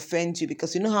kid offends you?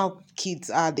 Because you know how kids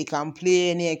are, they can play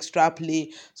any extra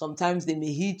play. Sometimes they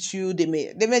may hit you, they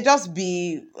may just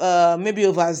be maybe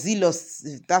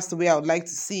overzealous. That's the way I would like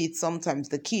to see it. Sometimes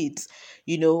the kids,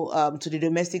 to the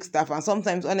domestic staff, and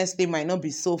sometimes honestly might not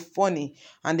be so funny,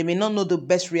 and they may not know the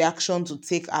best reaction to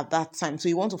take at that time. So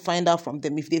you want to find out from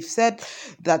them if they've said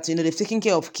that they've taken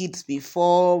care of kids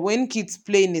before. When kids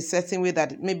play in a certain way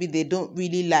that maybe they don't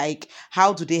really like,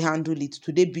 how do they handle it?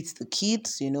 Do they beat the kids?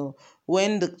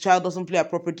 When the child doesn't play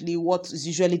appropriately, what is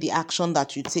usually the action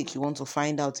that you take? You want to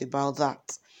find out about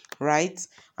that, right?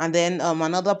 And then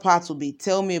another part will be,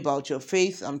 tell me about your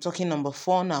faith. I'm talking number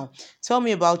 4 now. Tell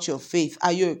me about your faith.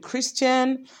 Are you a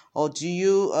Christian, or do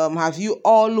you have you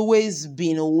always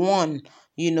been one,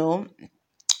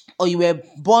 or you were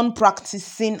born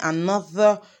practicing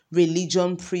another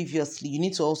religion previously? You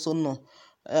need to also know.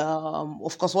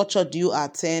 Of course, what church do you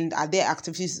attend? Are there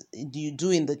activities do you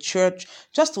do in the church?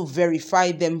 Just to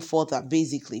verify them further,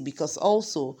 basically, because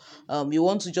also you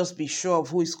want to just be sure of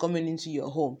who is coming into your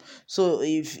home. So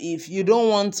if you don't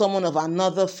want someone of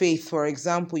another faith, for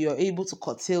example, you're able to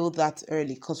curtail that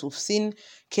early, because we've seen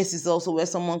cases also where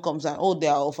someone comes and, oh, they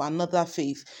are of another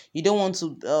faith. You don't want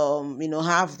to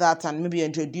have that, and maybe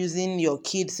introducing your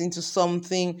kids into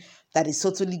something that is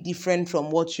totally different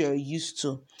from what you're used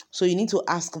to. So you need to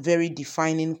ask very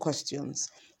defining questions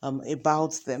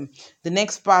about them. The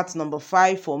next part, number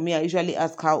 5, for me, I usually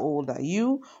ask, how old are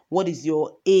you? What is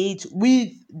your age with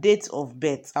date of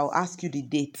birth? I'll ask you the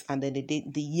date and then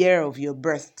the year of your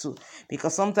birth too.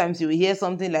 Because sometimes you will hear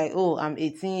something like, oh, I'm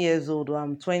 18 years old, or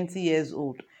I'm 20 years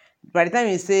old. By the time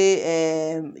you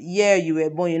say year you were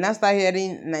born, you now start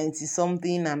hearing 90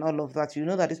 something and all of that. You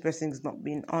know that this person is not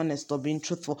being honest or being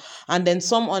truthful. And then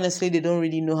some, honestly, they don't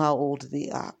really know how old they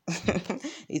are.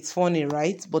 It's funny,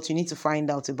 right? But you need to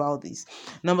find out about this.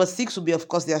 Number 6 will be, of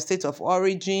course, their state of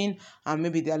origin and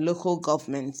maybe their local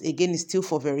government. Again, it's still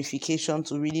for verification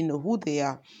to really know who they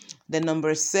are. Then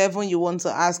number 7, you want to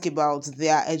ask about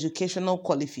their educational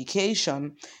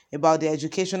qualification.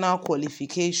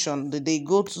 Did they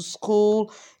go to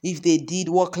school? If they did,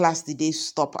 what class did they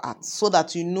stop at? So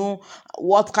that you know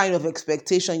what kind of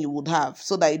expectation you would have.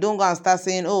 So that you don't go and start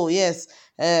saying, oh, yes,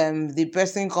 the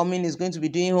person coming is going to be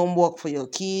doing homework for your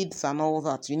kids and all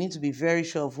that. You need to be very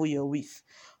sure of who you're with.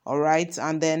 All right.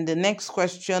 And then the next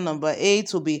question, number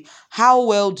 8, will be, how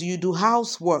well do you do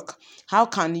housework? How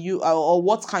can you, or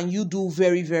what can you do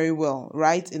very, very well,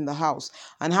 right, in the house?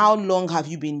 And how long have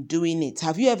you been doing it?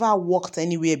 Have you ever worked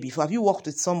anywhere before? Have you worked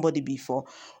with somebody before?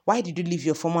 Why did you leave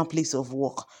your former place of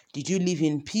work? Did you live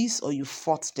in peace or you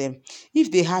fought them?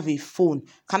 If they have a phone,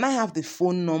 can I have the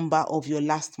phone number of your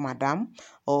last madam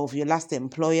or of your last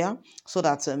employer? So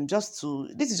that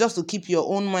this is just to keep your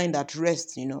own mind at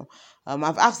rest,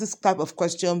 I've asked this type of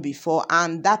question before,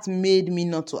 and that made me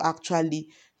not to actually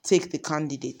take the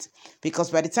candidate, because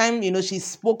by the time she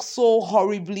spoke so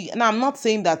horribly, and I'm not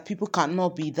saying that people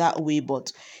cannot be that way,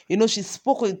 but she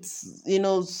spoke with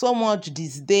so much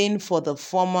disdain for the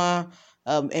former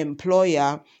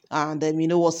employer, and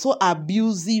was so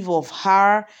abusive of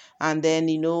her, and then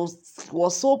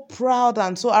was so proud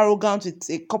and so arrogant with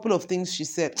a couple of things she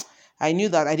said. I knew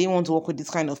that I didn't want to work with this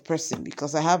kind of person,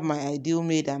 because I have my ideal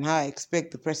mate and how I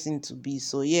expect the person to be.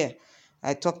 So yeah,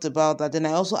 I talked about that. Then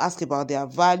I also asked about their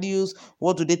values.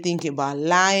 What do they think about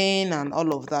lying and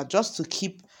all of that, just to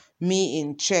keep me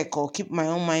in check or keep my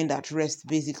own mind at rest,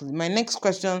 basically. My next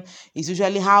question is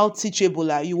usually, how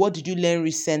teachable are you? What did you learn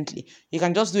recently? You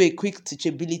can just do a quick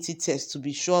teachability test to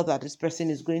be sure that this person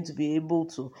is going to be able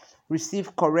to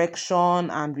receive correction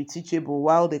and be teachable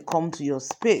while they come to your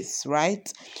space,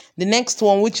 right? The next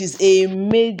one, which is a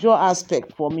major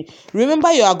aspect for me,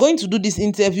 remember you are going to do this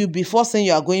interview before saying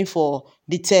you are going for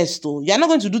the test. Oh, you're not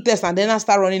going to do test and then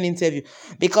start running interview,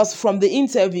 because from the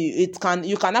interview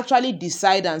you can actually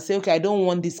decide and say, okay, I don't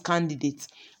want this candidate,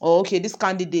 or okay, this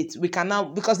candidate we can now,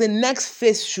 because the next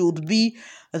phase should be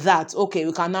that, okay,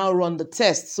 we can now run the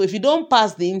test. So if you don't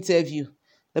pass the interview,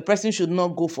 the person should not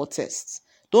go for tests.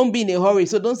 Don't be in a hurry.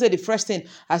 So don't say the first thing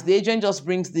as the agent just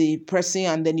brings the person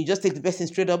and then you just take the person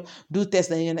straight up, do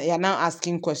test, and you're now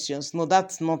asking questions. No,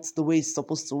 that's not the way it's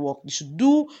supposed to work. You should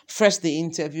do first the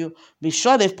interview. Be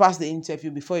sure they've passed the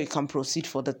interview before you can proceed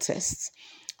for the test.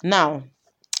 Now,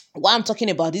 while I'm talking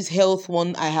about this health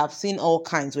one, I have seen all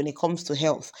kinds when it comes to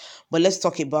health, but let's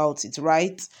talk about it,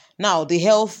 right? Now, the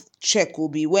health check will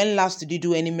be, when last did you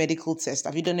do any medical test?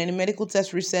 Have you done any medical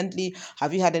test recently?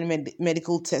 Have you had any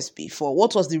medical test before?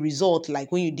 What was the result like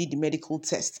when you did the medical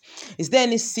test? Is there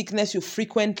any sickness you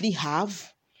frequently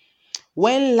have?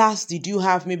 When last did you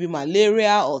have maybe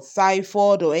malaria or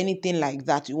typhoid or anything like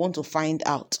that? You want to find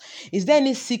out. Is there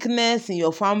any sickness in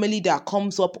your family that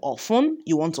comes up often?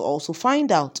 You want to also find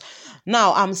out.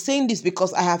 Now, I'm saying this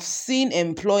because I have seen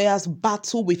employers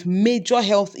battle with major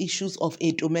health issues of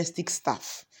a domestic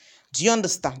staff. Do you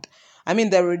understand? I mean,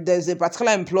 there's a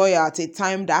particular employer at a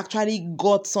time that actually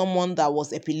got someone that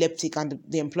was epileptic and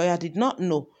the employer did not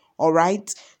know. All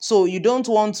right. So you don't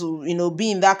want to, be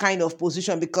in that kind of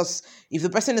position, because if the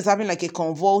person is having like a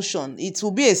convulsion, it will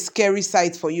be a scary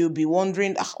sight for you. Be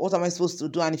wondering, what am I supposed to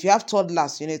do? And if you have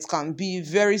toddlers, it can be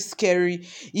very scary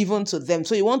even to them.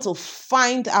 So you want to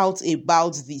find out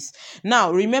about this.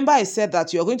 Now, remember I said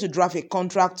that you're going to draft a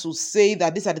contract to say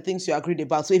that these are the things you agreed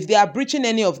about. So if they are breaching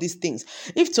any of these things,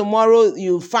 if tomorrow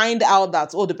you find out that,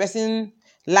 the person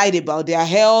lied about their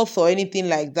health or anything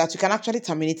like that, you can actually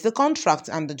terminate the contract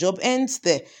and the job ends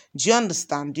there. Do you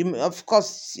understand? Of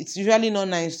course, it's usually not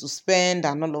nice to spend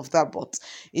and all of that, but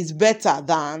it's better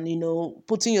than,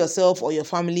 putting yourself or your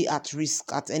family at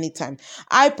risk at any time.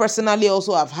 I personally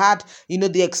also have had,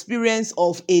 the experience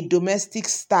of a domestic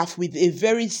staff with a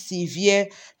very severe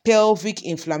pelvic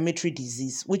inflammatory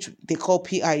disease, which they call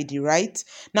PID, right?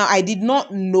 Now, I did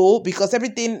not know, because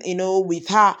everything, with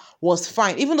her was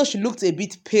fine. Even though she looked a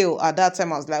bit pale at that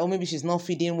time, I was like, maybe she's not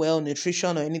feeding well,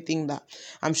 nutrition or anything, that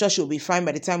I'm sure she'll be fine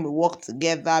by the time we work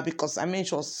together, because,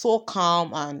 she was so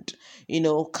calm and,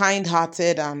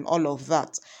 kind-hearted and all of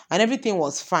that. And everything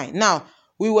was fine. Now,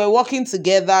 we were working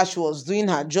together. She was doing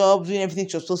her job, doing everything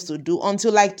she was supposed to do,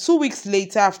 until like 2 weeks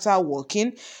later after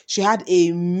working, she had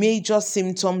a major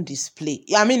symptom display.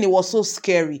 It was so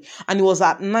scary. And it was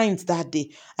at night that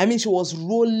day. She was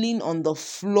rolling on the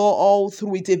floor all through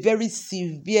with a very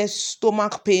severe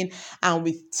stomach pain and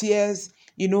with tears.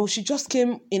 She just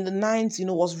came in the night,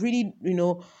 was really,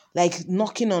 like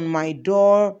knocking on my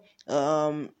door.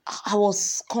 I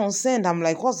was concerned. I'm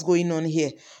like, what's going on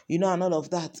here? And all of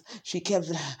that. She kept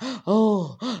like,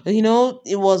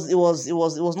 it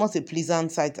was not a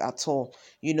pleasant sight at all,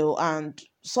 and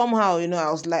somehow,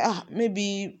 I was like,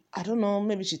 maybe, I don't know,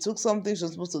 maybe she took something she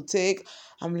was supposed to take.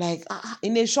 I'm like,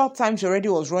 in a short time, she already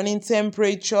was running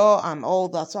temperature and all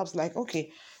that. So I was like,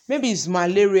 okay, maybe it's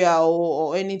malaria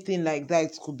or anything like that.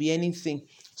 It could be anything.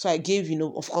 So I gave,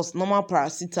 of course, normal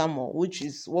paracetamol, which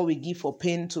is what we give for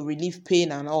pain, to relieve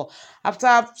pain and all.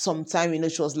 After some time,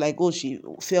 she was like, she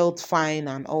felt fine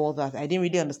and all that. I didn't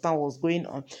really understand what was going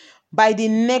on. By the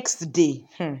next day,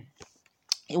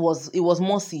 it was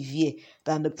more severe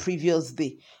than the previous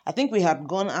day. I think we had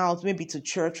gone out maybe to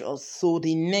church or so.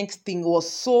 The next thing it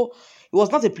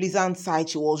was not a pleasant sight.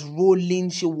 She was rolling,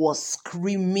 she was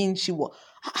screaming,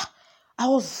 I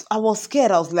was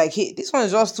scared. I was like, hey, this one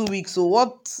is just 2 weeks. So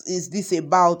what is this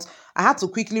about? I had to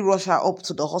quickly rush her up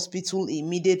to the hospital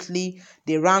immediately.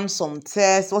 They ran some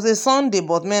tests. It was a Sunday,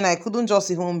 but man, I couldn't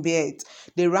just even bear it.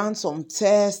 They ran some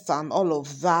tests and all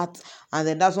of that. And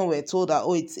then that's when we were told that,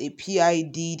 it's a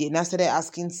PID. They now started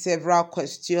asking several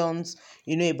questions,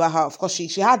 about her. Of course,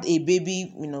 she had a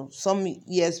baby, some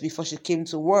years before she came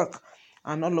to work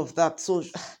and all of that. So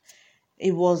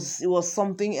it was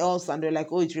something else, and they're like,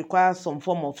 it requires some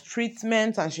form of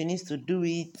treatment and she needs to do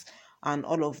it and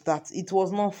all of that. It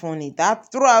was not funny.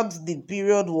 That throughout the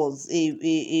period was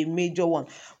a major one.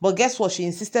 But guess what? She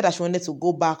insisted that she wanted to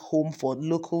go back home for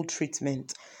local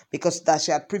treatment, because that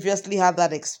she had previously had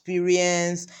that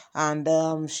experience,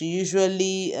 and she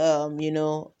usually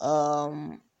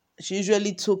she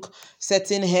usually took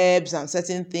certain herbs and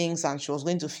certain things, and she was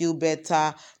going to feel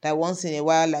better. That once in a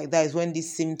while, like that, is when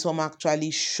this symptom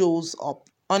actually shows up.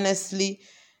 Honestly,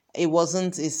 it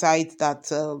wasn't a site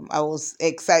that I was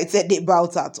excited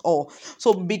about at all.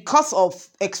 So because of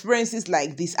experiences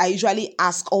like this, I usually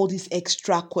ask all these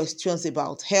extra questions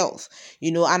about health,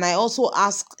 and I also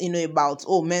ask, about,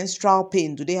 menstrual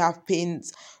pain. Do they have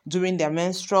pains during their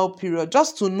menstrual period?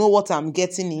 Just to know what I'm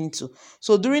getting into.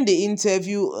 So during the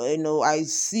interview, I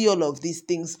see all of these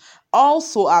things.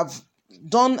 Also, I've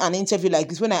done an interview like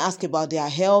this when I ask about their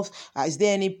health. Is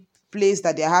there any place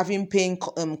that they're having pain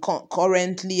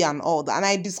currently and all that? And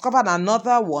I discovered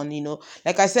another one,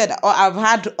 like I said, I've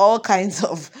had all kinds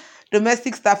of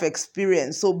domestic staff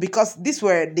experience. So because these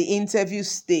were the interview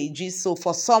stages, so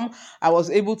for some I was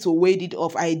able to wade it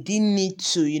off. I didn't need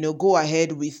to, go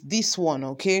ahead with this one.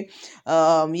 Okay.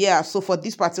 Yeah, so for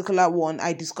this particular one,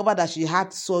 I discovered that she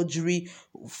had surgery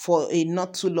for a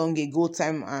not too long ago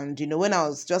time. And when I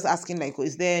was just asking, like,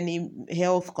 is there any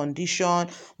health condition,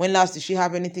 when last did she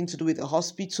have anything to do with the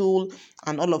hospital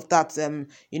and all of that,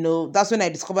 that's when I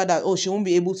discovered that, she won't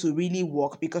be able to really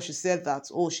work, because she said that,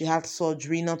 she had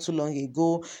surgery not too long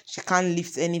ago, she can't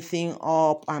lift anything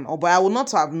up and all. But I would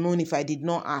not have known if I did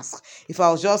not ask. If I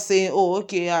was just saying,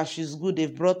 okay, yeah, she's good,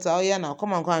 they've brought her, yeah, now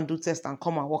come and go and do test and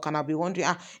come and work, and I'll be wondering,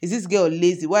 is this girl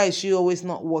lazy? Why is she always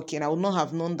not working? I would not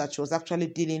have known that she was actually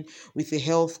dealing with a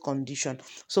health condition.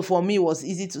 So for me, it was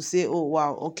easy to say, oh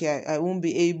wow, okay, I won't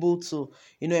be able to,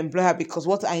 employ her, because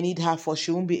what I need her for,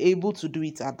 she won't be able to do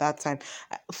it at that time.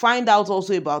 Find out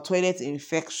also about toilet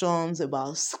infections,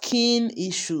 about skin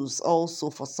issues also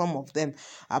for some of them.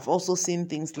 I've also seen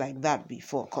things like that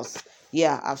before, because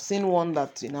yeah, I've seen one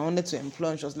that I wanted to employ,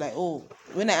 and she was like, oh,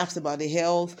 when I asked about the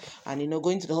health and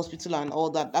going to the hospital and all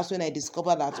that, that's when I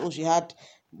discovered that, she had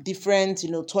different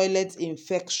toilet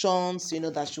infections,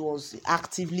 that she was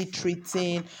actively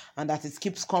treating, and that it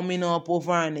keeps coming up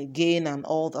over and again and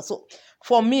all that. So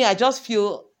for me, I just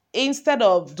feel, instead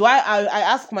of, I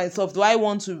ask myself, do I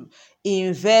want to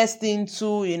invest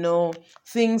into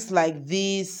things like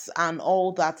this and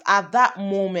all that at that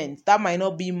moment? That might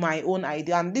not be my own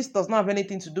idea, and this does not have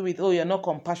anything to do with, you're not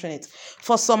compassionate.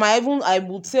 For some, I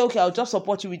would say, okay, I'll just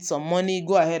support you with some money,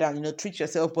 go ahead and treat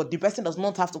yourself, but the person does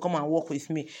not have to come and work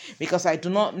with me, because I do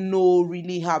not know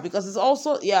really how, because it's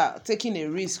also, yeah, taking a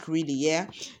risk, really. Yeah,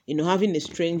 having a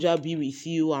stranger be with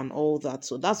you and all that.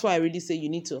 So that's why I really say you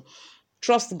need to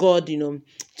trust God,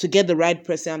 to get the right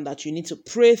person, that you need to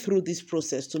pray through this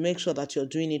process to make sure that you're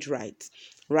doing it right.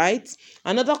 Right?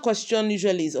 Another question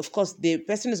usually is, of course, the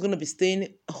person is going to be staying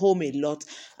home a lot.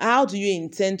 How do you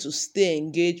intend to stay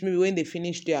engaged? Maybe when they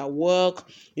finish their work,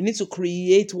 you need to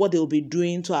create what they'll be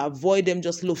doing to avoid them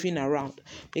just loafing around.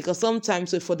 Because sometimes,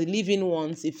 so for the living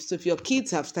ones, if your kids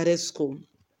have started school,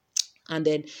 and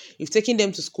then you've taken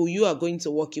them to school, you are going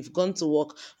to work, you've gone to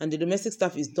work, and the domestic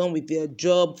staff is done with their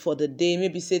job for the day,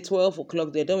 maybe say 12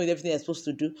 o'clock, they're done with everything they're supposed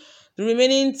to do. The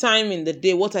remaining time in the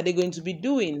day, what are they going to be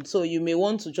doing? So you may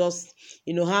want to just,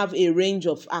 have a range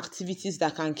of activities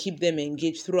that can keep them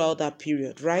engaged throughout that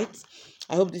period, right?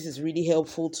 I hope this is really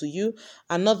helpful to you.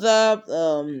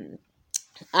 Another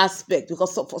aspect,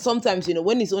 because sometimes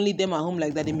when it's only them at home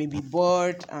like that, they may be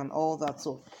bored and all that.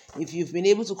 So if you've been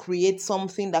able to create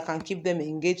something that can keep them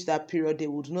engaged that period, they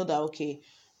would know that, okay,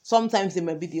 sometimes they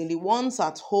might be the only ones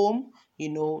at home.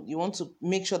 You want to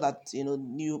make sure that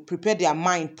you prepare their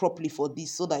mind properly for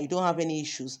this, so that you don't have any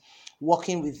issues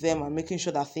working with them and making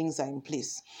sure that things are in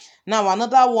place. Now,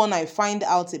 another one I find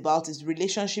out about is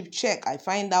relationship check. I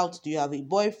find out, do you have a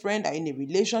boyfriend? Are you in a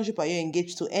relationship? Are you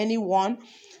engaged to anyone?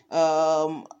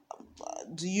 um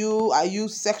are you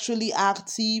sexually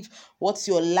active? What's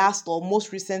your last or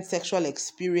most recent sexual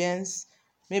experience?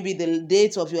 Maybe the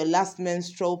date of your last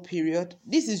menstrual period.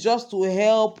 This is just to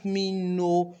help me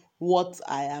know what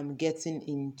I am getting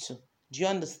into. Do you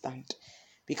understand?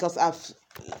 Because I've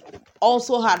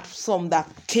also had some that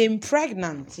came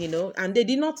pregnant, and they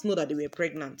did not know that they were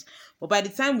pregnant. But by the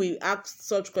time we asked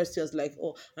such questions like,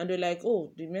 and they're like,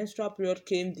 the menstrual period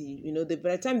came,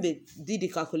 by the time they did the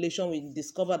calculation, we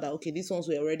discovered that, okay, these ones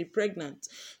were already pregnant.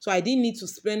 So I didn't need to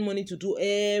spend money to do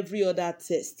every other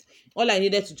test. All I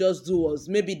needed to just do was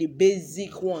maybe the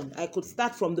basic one. I could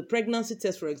start from the pregnancy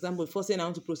test, for example, before saying I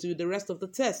want to proceed with the rest of the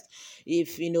test.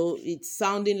 If, it's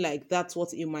sounding like that's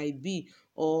what it might be,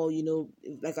 or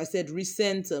like I said,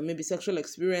 recent maybe sexual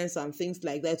experience and things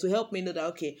like that, to help me know that,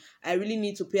 okay, I really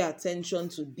need to pay attention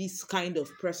to this kind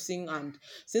of person. And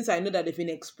since I know that they've been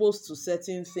exposed to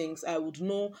certain things, I would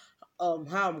know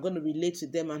how I'm going to relate to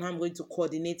them, and how I'm going to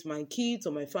coordinate my kids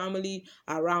or my family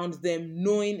around them,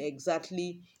 knowing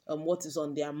exactly what is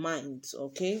on their minds.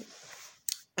 Okay.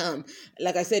 um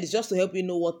like I said, it's just to help you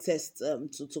know what tests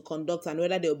to conduct and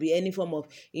whether there will be any form of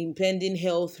impending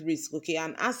health risk. Okay,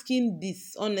 and asking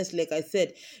this honestly, like I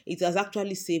said, it has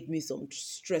actually saved me some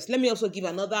stress. Let me also give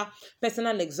another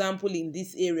personal example in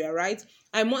this area, right?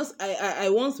 I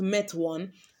once met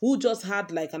one who just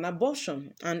had like an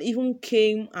abortion and even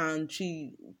came, and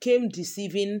she came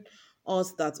deceiving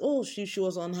us that, oh, she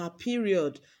was on her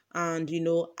period, and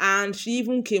and she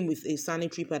even came with a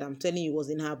sanitary pad. I'm telling you, it was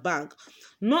in her bag,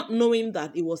 not knowing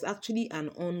that it was actually an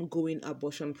ongoing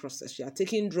abortion process. She had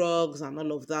taken drugs and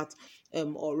all of that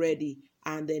already,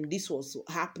 and then this was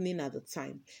happening at the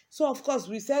time. So of course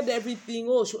we said everything.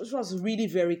 Oh, she was really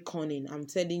very cunning. I'm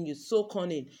telling you, so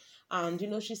cunning. And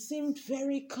she seemed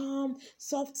very calm,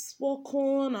 soft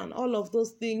spoken, and all of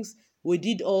those things. We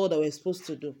did all that we're supposed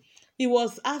to do. It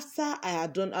was after I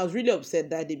had done, I was really upset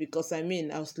that day, because I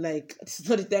was like, this is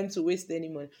not the time to waste any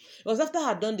money. It was after I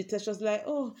had done the test. She was like,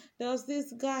 oh, there was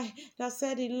this guy that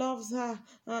said he loves her.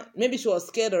 Maybe she was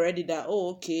scared already that,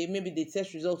 oh, okay, maybe the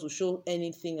test results will show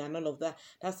anything and all of that.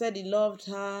 That said he loved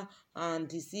her and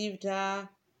deceived her.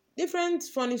 Different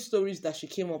funny stories that she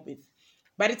came up with.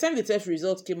 By the time the test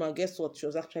results came out, guess what? She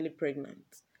was actually pregnant.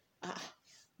 Ah,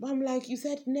 but I'm like, you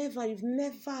said never. You've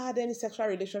never had any sexual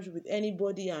relationship with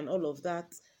anybody and all of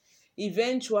that.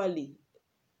 Eventually,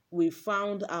 we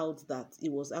found out that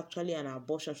it was actually an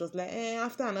abortion. She was like,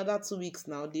 after another 2 weeks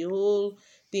now, the whole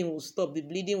thing will stop, the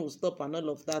bleeding will stop, and all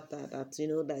of that,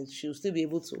 that she'll still be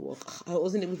able to walk. I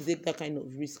wasn't able to take that kind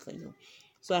of risk.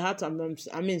 So I had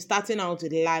to, starting out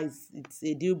with lies, it's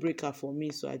a deal breaker for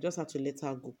me. So I just had to let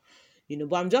her go.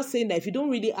 But I'm just saying that if you don't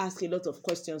really ask a lot of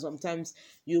questions, sometimes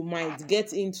you might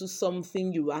get into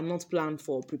something you are not planned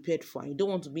for or prepared for. You don't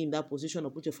want to be in that position or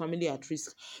put your family at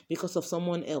risk because of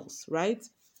someone else, right?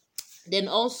 Then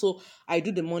also I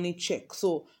do the money check.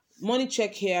 So money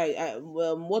check here,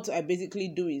 what I basically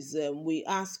do is, we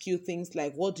ask you things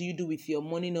like, what do you do with your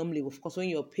money normally? Of course, when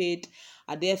you're paid,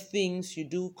 are there things you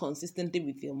do consistently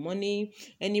with your money?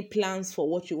 Any plans for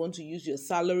what you want to use your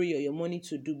salary or your money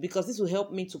to do? Because this will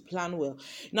help me to plan well.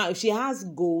 Now, if she has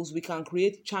goals, we can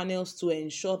create channels to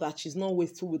ensure that she's not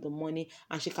wasteful with the money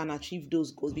and she can achieve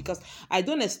those goals. Because I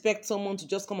don't expect someone to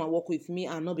just come and work with me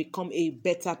and not become a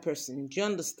better person. Do you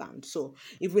understand? So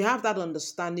if we have that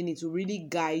understanding, it will really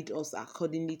guide us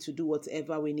accordingly to do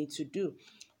whatever we need to do.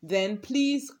 Then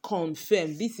please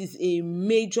confirm. This is a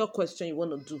major question you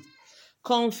want to do.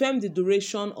 Confirm the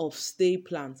duration of stay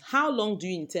plans. How long do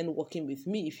you intend working with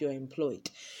me if you're employed?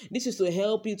 This is to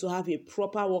help you to have a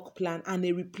proper work plan and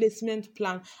a replacement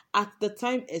plan at the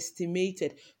time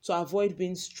estimated, to avoid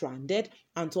being stranded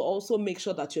and to also make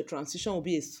sure that your transition will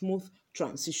be a smooth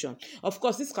transition. Of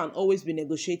course, this can always be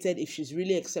negotiated if she's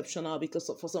really exceptional, because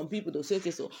for some people they'll say,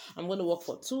 okay, so I'm going to work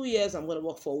for 2 years, I'm going to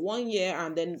work for 1 year,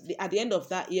 and then at the end of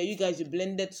that year, you guys, you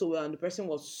blended so well and the person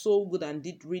was so good and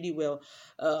did really well.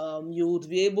 You would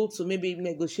be able to maybe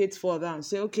negotiate further and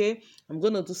say, okay, I'm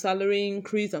going to do salary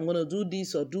increase, I'm going to do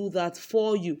this or do that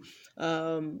for you.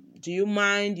 Do you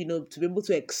mind, to be able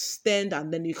to extend,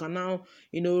 and then you can now,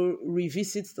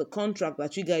 revisit the contract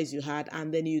that you had,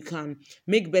 and then you can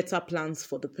make better plans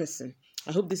for the person.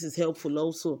 I hope this is helpful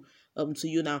also to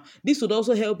you. Now, this would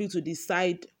also help you to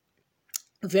decide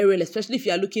very well, especially if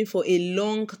you are looking for a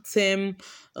long-term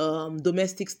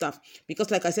domestic staff. Because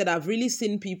like I said, I've really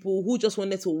seen people who just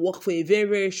wanted to work for a very,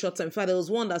 very short time. In fact, there was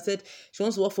one that said she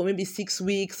wants to work for maybe 6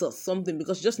 weeks or something,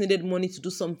 because she just needed money to do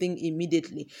something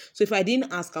immediately. So if I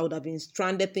didn't ask, I would have been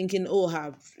stranded thinking, oh,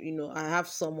 I have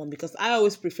someone. Because I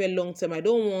always prefer long-term. I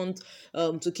don't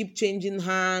want to keep changing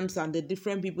hands and the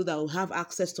different people that will have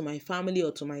access to my family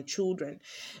or to my children.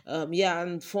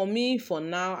 And for me, for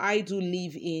now, I do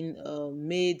live in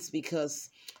maids because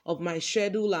of my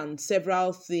schedule and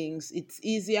several things. It's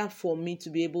easier for me to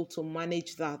be able to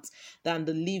manage that than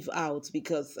the leave out,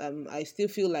 because I still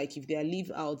feel like if they are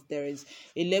leave out, there is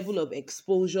a level of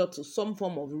exposure to some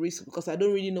form of risk, because I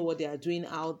don't really know what they are doing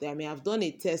out there. I may have done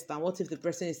a test, and what if the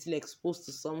person is still exposed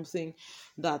to something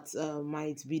that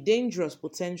might be dangerous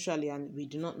potentially, and we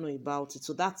do not know about it.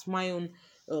 So that's my own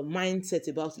mindset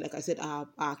about it. Like I said,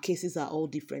 our cases are all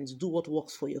different. Do what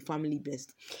works for your family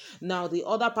best. Now, the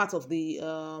other part of the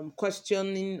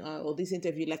questioning or this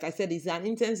interview, like I said, is an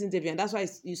intense interview, and that's why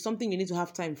it's something you need to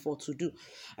have time for to do.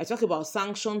 I talk about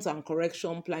sanctions and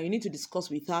correction plan. You need to discuss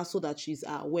with her so that she's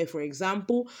aware. For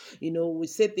example, we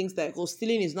say things like, oh,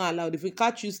 stealing is not allowed. If we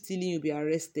catch you stealing, you'll be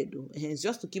arrested. Hence,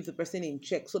 just to keep the person in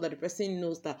check so that the person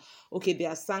knows that, okay, there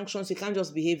are sanctions. You can't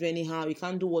just behave anyhow. You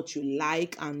can't do what you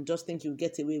like and just think you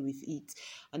get away with it.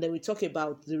 And then we talk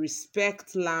about the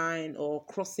respect line or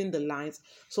crossing the lines.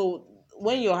 So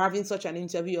when you're having such an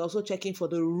interview, you're also checking for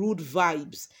the rude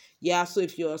vibes. Yeah, so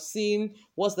if you're seeing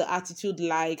what's the attitude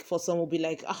like, for some will be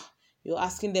like, you're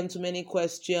asking them too many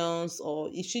questions, or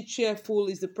is she cheerful?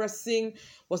 Was the person,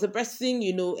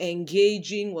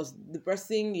 engaging? Was the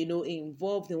person,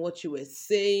 involved in what you were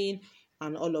saying?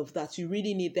 And all of that, you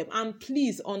really need them. And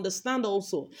please understand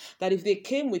also that if they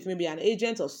came with maybe an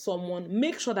agent or someone,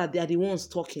 make sure that they are the ones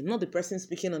talking, not the person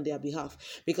speaking on their behalf,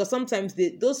 because sometimes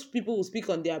those people will speak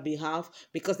on their behalf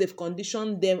because they've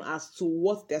conditioned them as to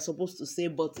what they're supposed to say,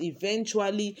 but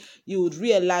eventually you would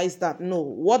realize that no,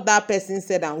 what that person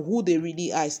said and who they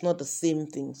really are is not the same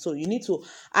thing. So you need to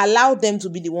allow them to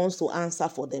be the ones to answer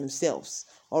for themselves.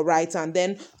 All right. And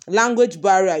then language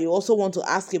barrier, you also want to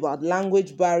ask about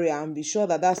language barrier and be sure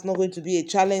that that's not going to be a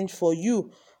challenge for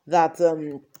you. That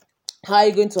how are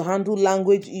you going to handle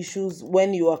language issues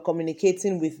when you are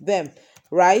communicating with them,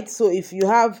 right? So if you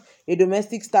have a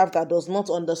domestic staff that does not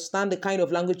understand the kind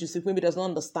of language you speak, maybe does not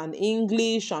understand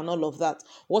English and all of that,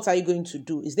 what are you going to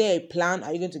do? Is there a plan?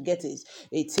 Are you going to get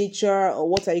a teacher, or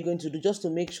what are you going to do just to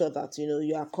make sure that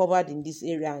you are covered in this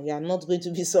area and you are not going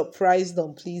to be surprised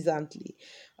unpleasantly?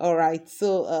 All right,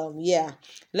 so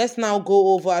let's now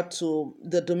go over to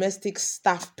the domestic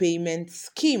staff payment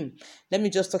scheme. Let me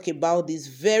just talk about this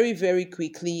very, very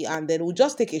quickly, and then we'll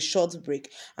just take a short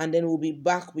break, and then we'll be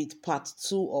back with part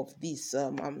 2 of this.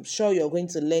 I'm sure you're going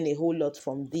to learn a whole lot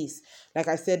from this. Like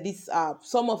I said, these are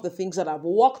some of the things that have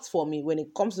worked for me when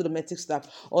it comes to domestic staff,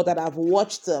 or that I've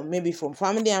watched maybe from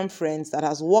family and friends that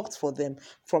has worked for them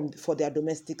for their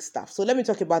domestic staff. So let me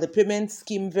talk about the payment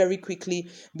scheme very quickly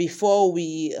before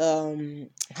we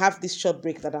have this short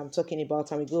break that I'm talking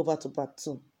about, and we go over to part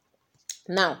 2.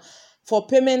 Now, for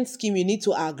payment scheme, you need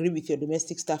to agree with your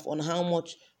domestic staff on how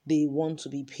much they want to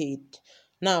be paid.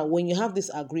 Now, when you have this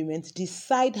agreement,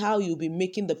 decide how you'll be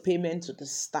making the payment to the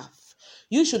staff.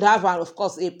 You should have, of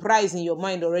course, a price in your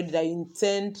mind already that you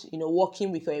intend,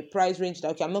 working with, a price range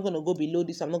that, okay, I'm not going to go below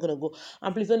this, I'm not going to go,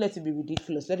 and please don't let it be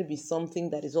ridiculous. Let it be something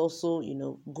that is also,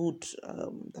 good,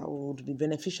 that would be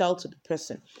beneficial to the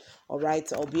person. All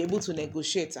right, I'll be able to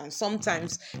negotiate. And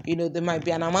sometimes, there might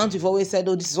be an amount you've always said,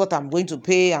 oh, this is what I'm going to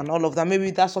pay and all of that.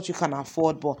 Maybe that's what you can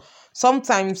afford, but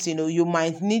sometimes, you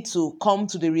might need to come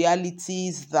to the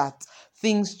realities that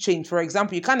things change. For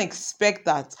example, you can't expect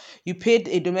that you paid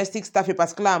a domestic staff a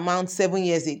particular amount 7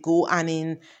 years ago, and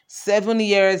in 7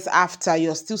 years after,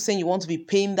 you're still saying you want to be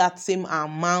paying that same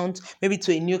amount, maybe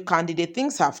to a new candidate.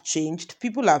 Things have changed.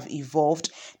 People have evolved.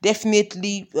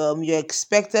 Definitely, you're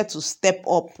expected to step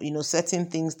up, certain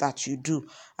things that you do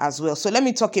as well. So let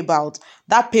me talk about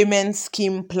that payment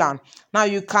scheme plan. Now,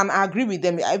 you can agree with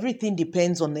them. Everything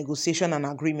depends on negotiation and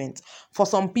agreement. For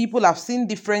some people, I've seen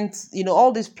different,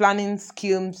 all these planning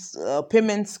schemes,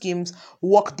 payment schemes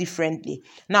work differently.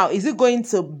 Now, is it going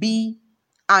to be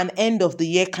an end of the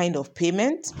year kind of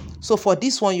payment? So for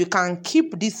this one, you can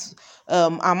keep this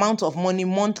amount of money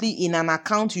monthly in an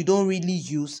account you don't really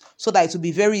use, so that it will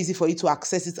be very easy for you to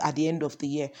access it at the end of the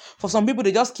year. For some people,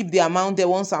 they just keep the amount there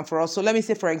once and for all. So let me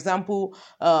say, for example,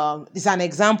 it's an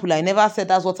example. I never said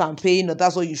that's what I'm paying or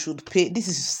that's what you should pay. This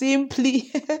is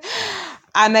simply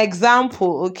an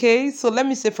example, okay? So let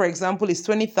me say, for example, it's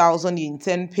 20,000 you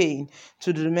intend paying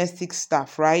to the domestic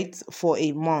staff, right, for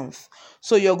a month.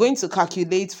 So you're going to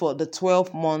calculate for the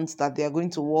 12 months that they're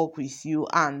going to work with you,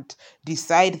 and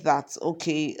decide that,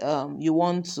 okay, you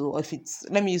want to, if it's,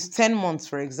 let me use 10 months,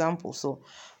 for example. So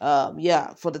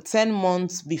for the 10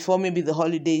 months before maybe the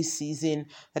holiday season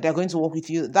that they're going to work with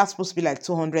you, that's supposed to be like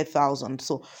 200,000.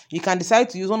 So you can decide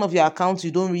to use one of your accounts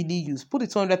you don't really use. Put the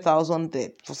 200,000 there.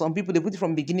 For some people, they put it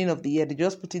from the beginning of the year. They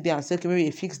just put it there and say, okay, maybe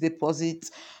a fixed deposit.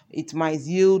 It might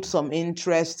yield some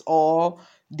interest, or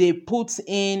they put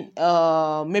in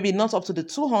maybe not up to the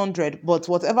 200, but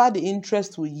whatever the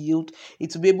interest will yield,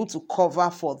 it will be able to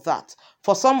cover for that.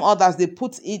 For some others, they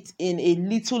put it in a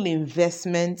little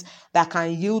investment that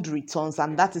can yield returns,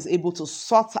 and that is able to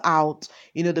sort out,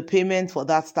 the payment for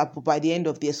that staff by the end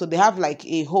of the year. So they have like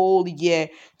a whole year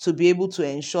to be able to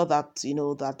ensure that,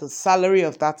 that the salary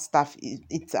of that staff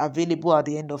it's available at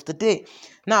the end of the day.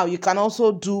 Now, you can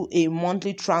also do a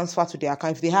monthly transfer to their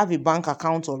account. If they have a bank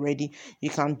account already, you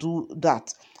can do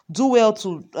that. Do well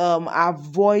to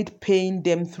avoid paying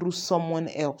them through someone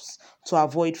else to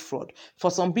avoid fraud.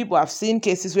 For some people, I've seen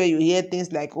cases where you hear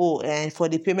things like, and for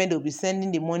the payment, they'll be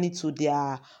sending the money to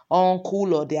their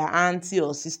uncle or their auntie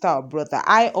or sister or brother.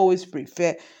 I always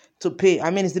prefer to pay. I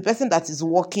mean, it's the person that is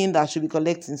working that should be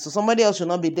collecting. So somebody else should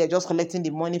not be there just collecting the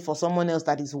money for someone else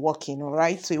that is working, all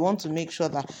right? So you want to make sure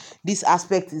that this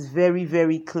aspect is very,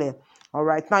 very clear. All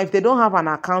right. Now, if they don't have an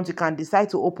account, you can decide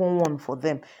to open one for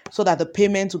them so that the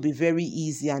payment will be very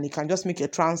easy, and you can just make a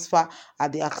transfer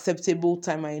at the acceptable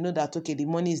time, and you know that, okay, the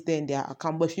money is there in their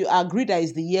account. But if you agree that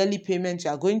it's the yearly payment you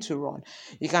are going to run,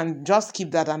 you can just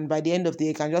keep that, and by the end of the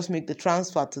year, you can just make the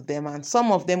transfer to them. And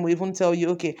some of them will even tell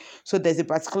you, okay, so there's a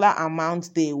particular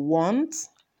amount they want,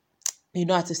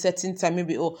 at a certain time,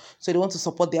 maybe, so they want to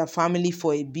support their family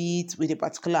for a bit with a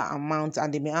particular amount,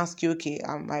 and they may ask you, okay,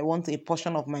 I want a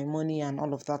portion of my money and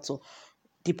all of that. So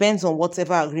depends on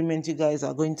whatever agreement you guys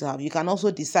are going to have. You can also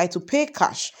decide to pay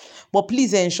cash, but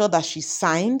please ensure that she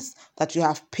signs that you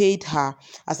have paid her,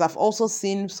 as I've also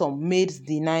seen some maids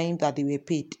denying that they were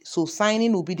paid. So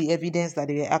signing will be the evidence that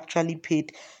they were actually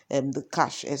paid the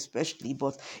cash, especially.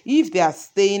 But if they are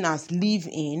staying as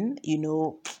live-in,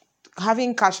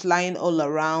 having cash lying all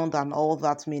around and all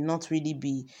that may not really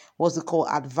be what's it called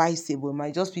advisable. It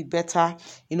might just be better,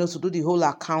 to do the whole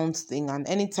account thing, and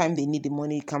anytime they need the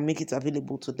money, you can make it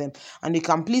available to them. And you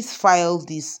can please file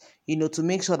this, to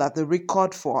make sure that the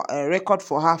record for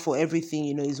her for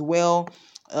everything, is well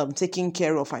taken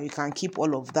care of, and you can keep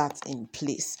all of that in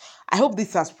place. I hope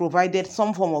this has provided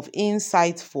some form of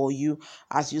insight for you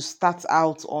as you start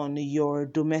out on your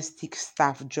domestic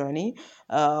staff journey.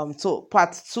 So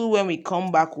part 2, when we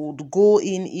come back, we'll go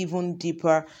in even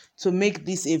deeper to make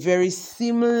this a very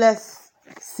seamless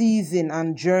season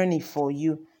and journey for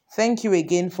you. Thank you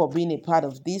again for being a part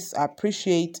of this. I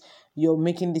appreciate your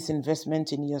making this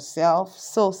investment in yourself.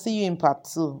 So see you in part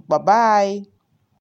 2. Bye-bye.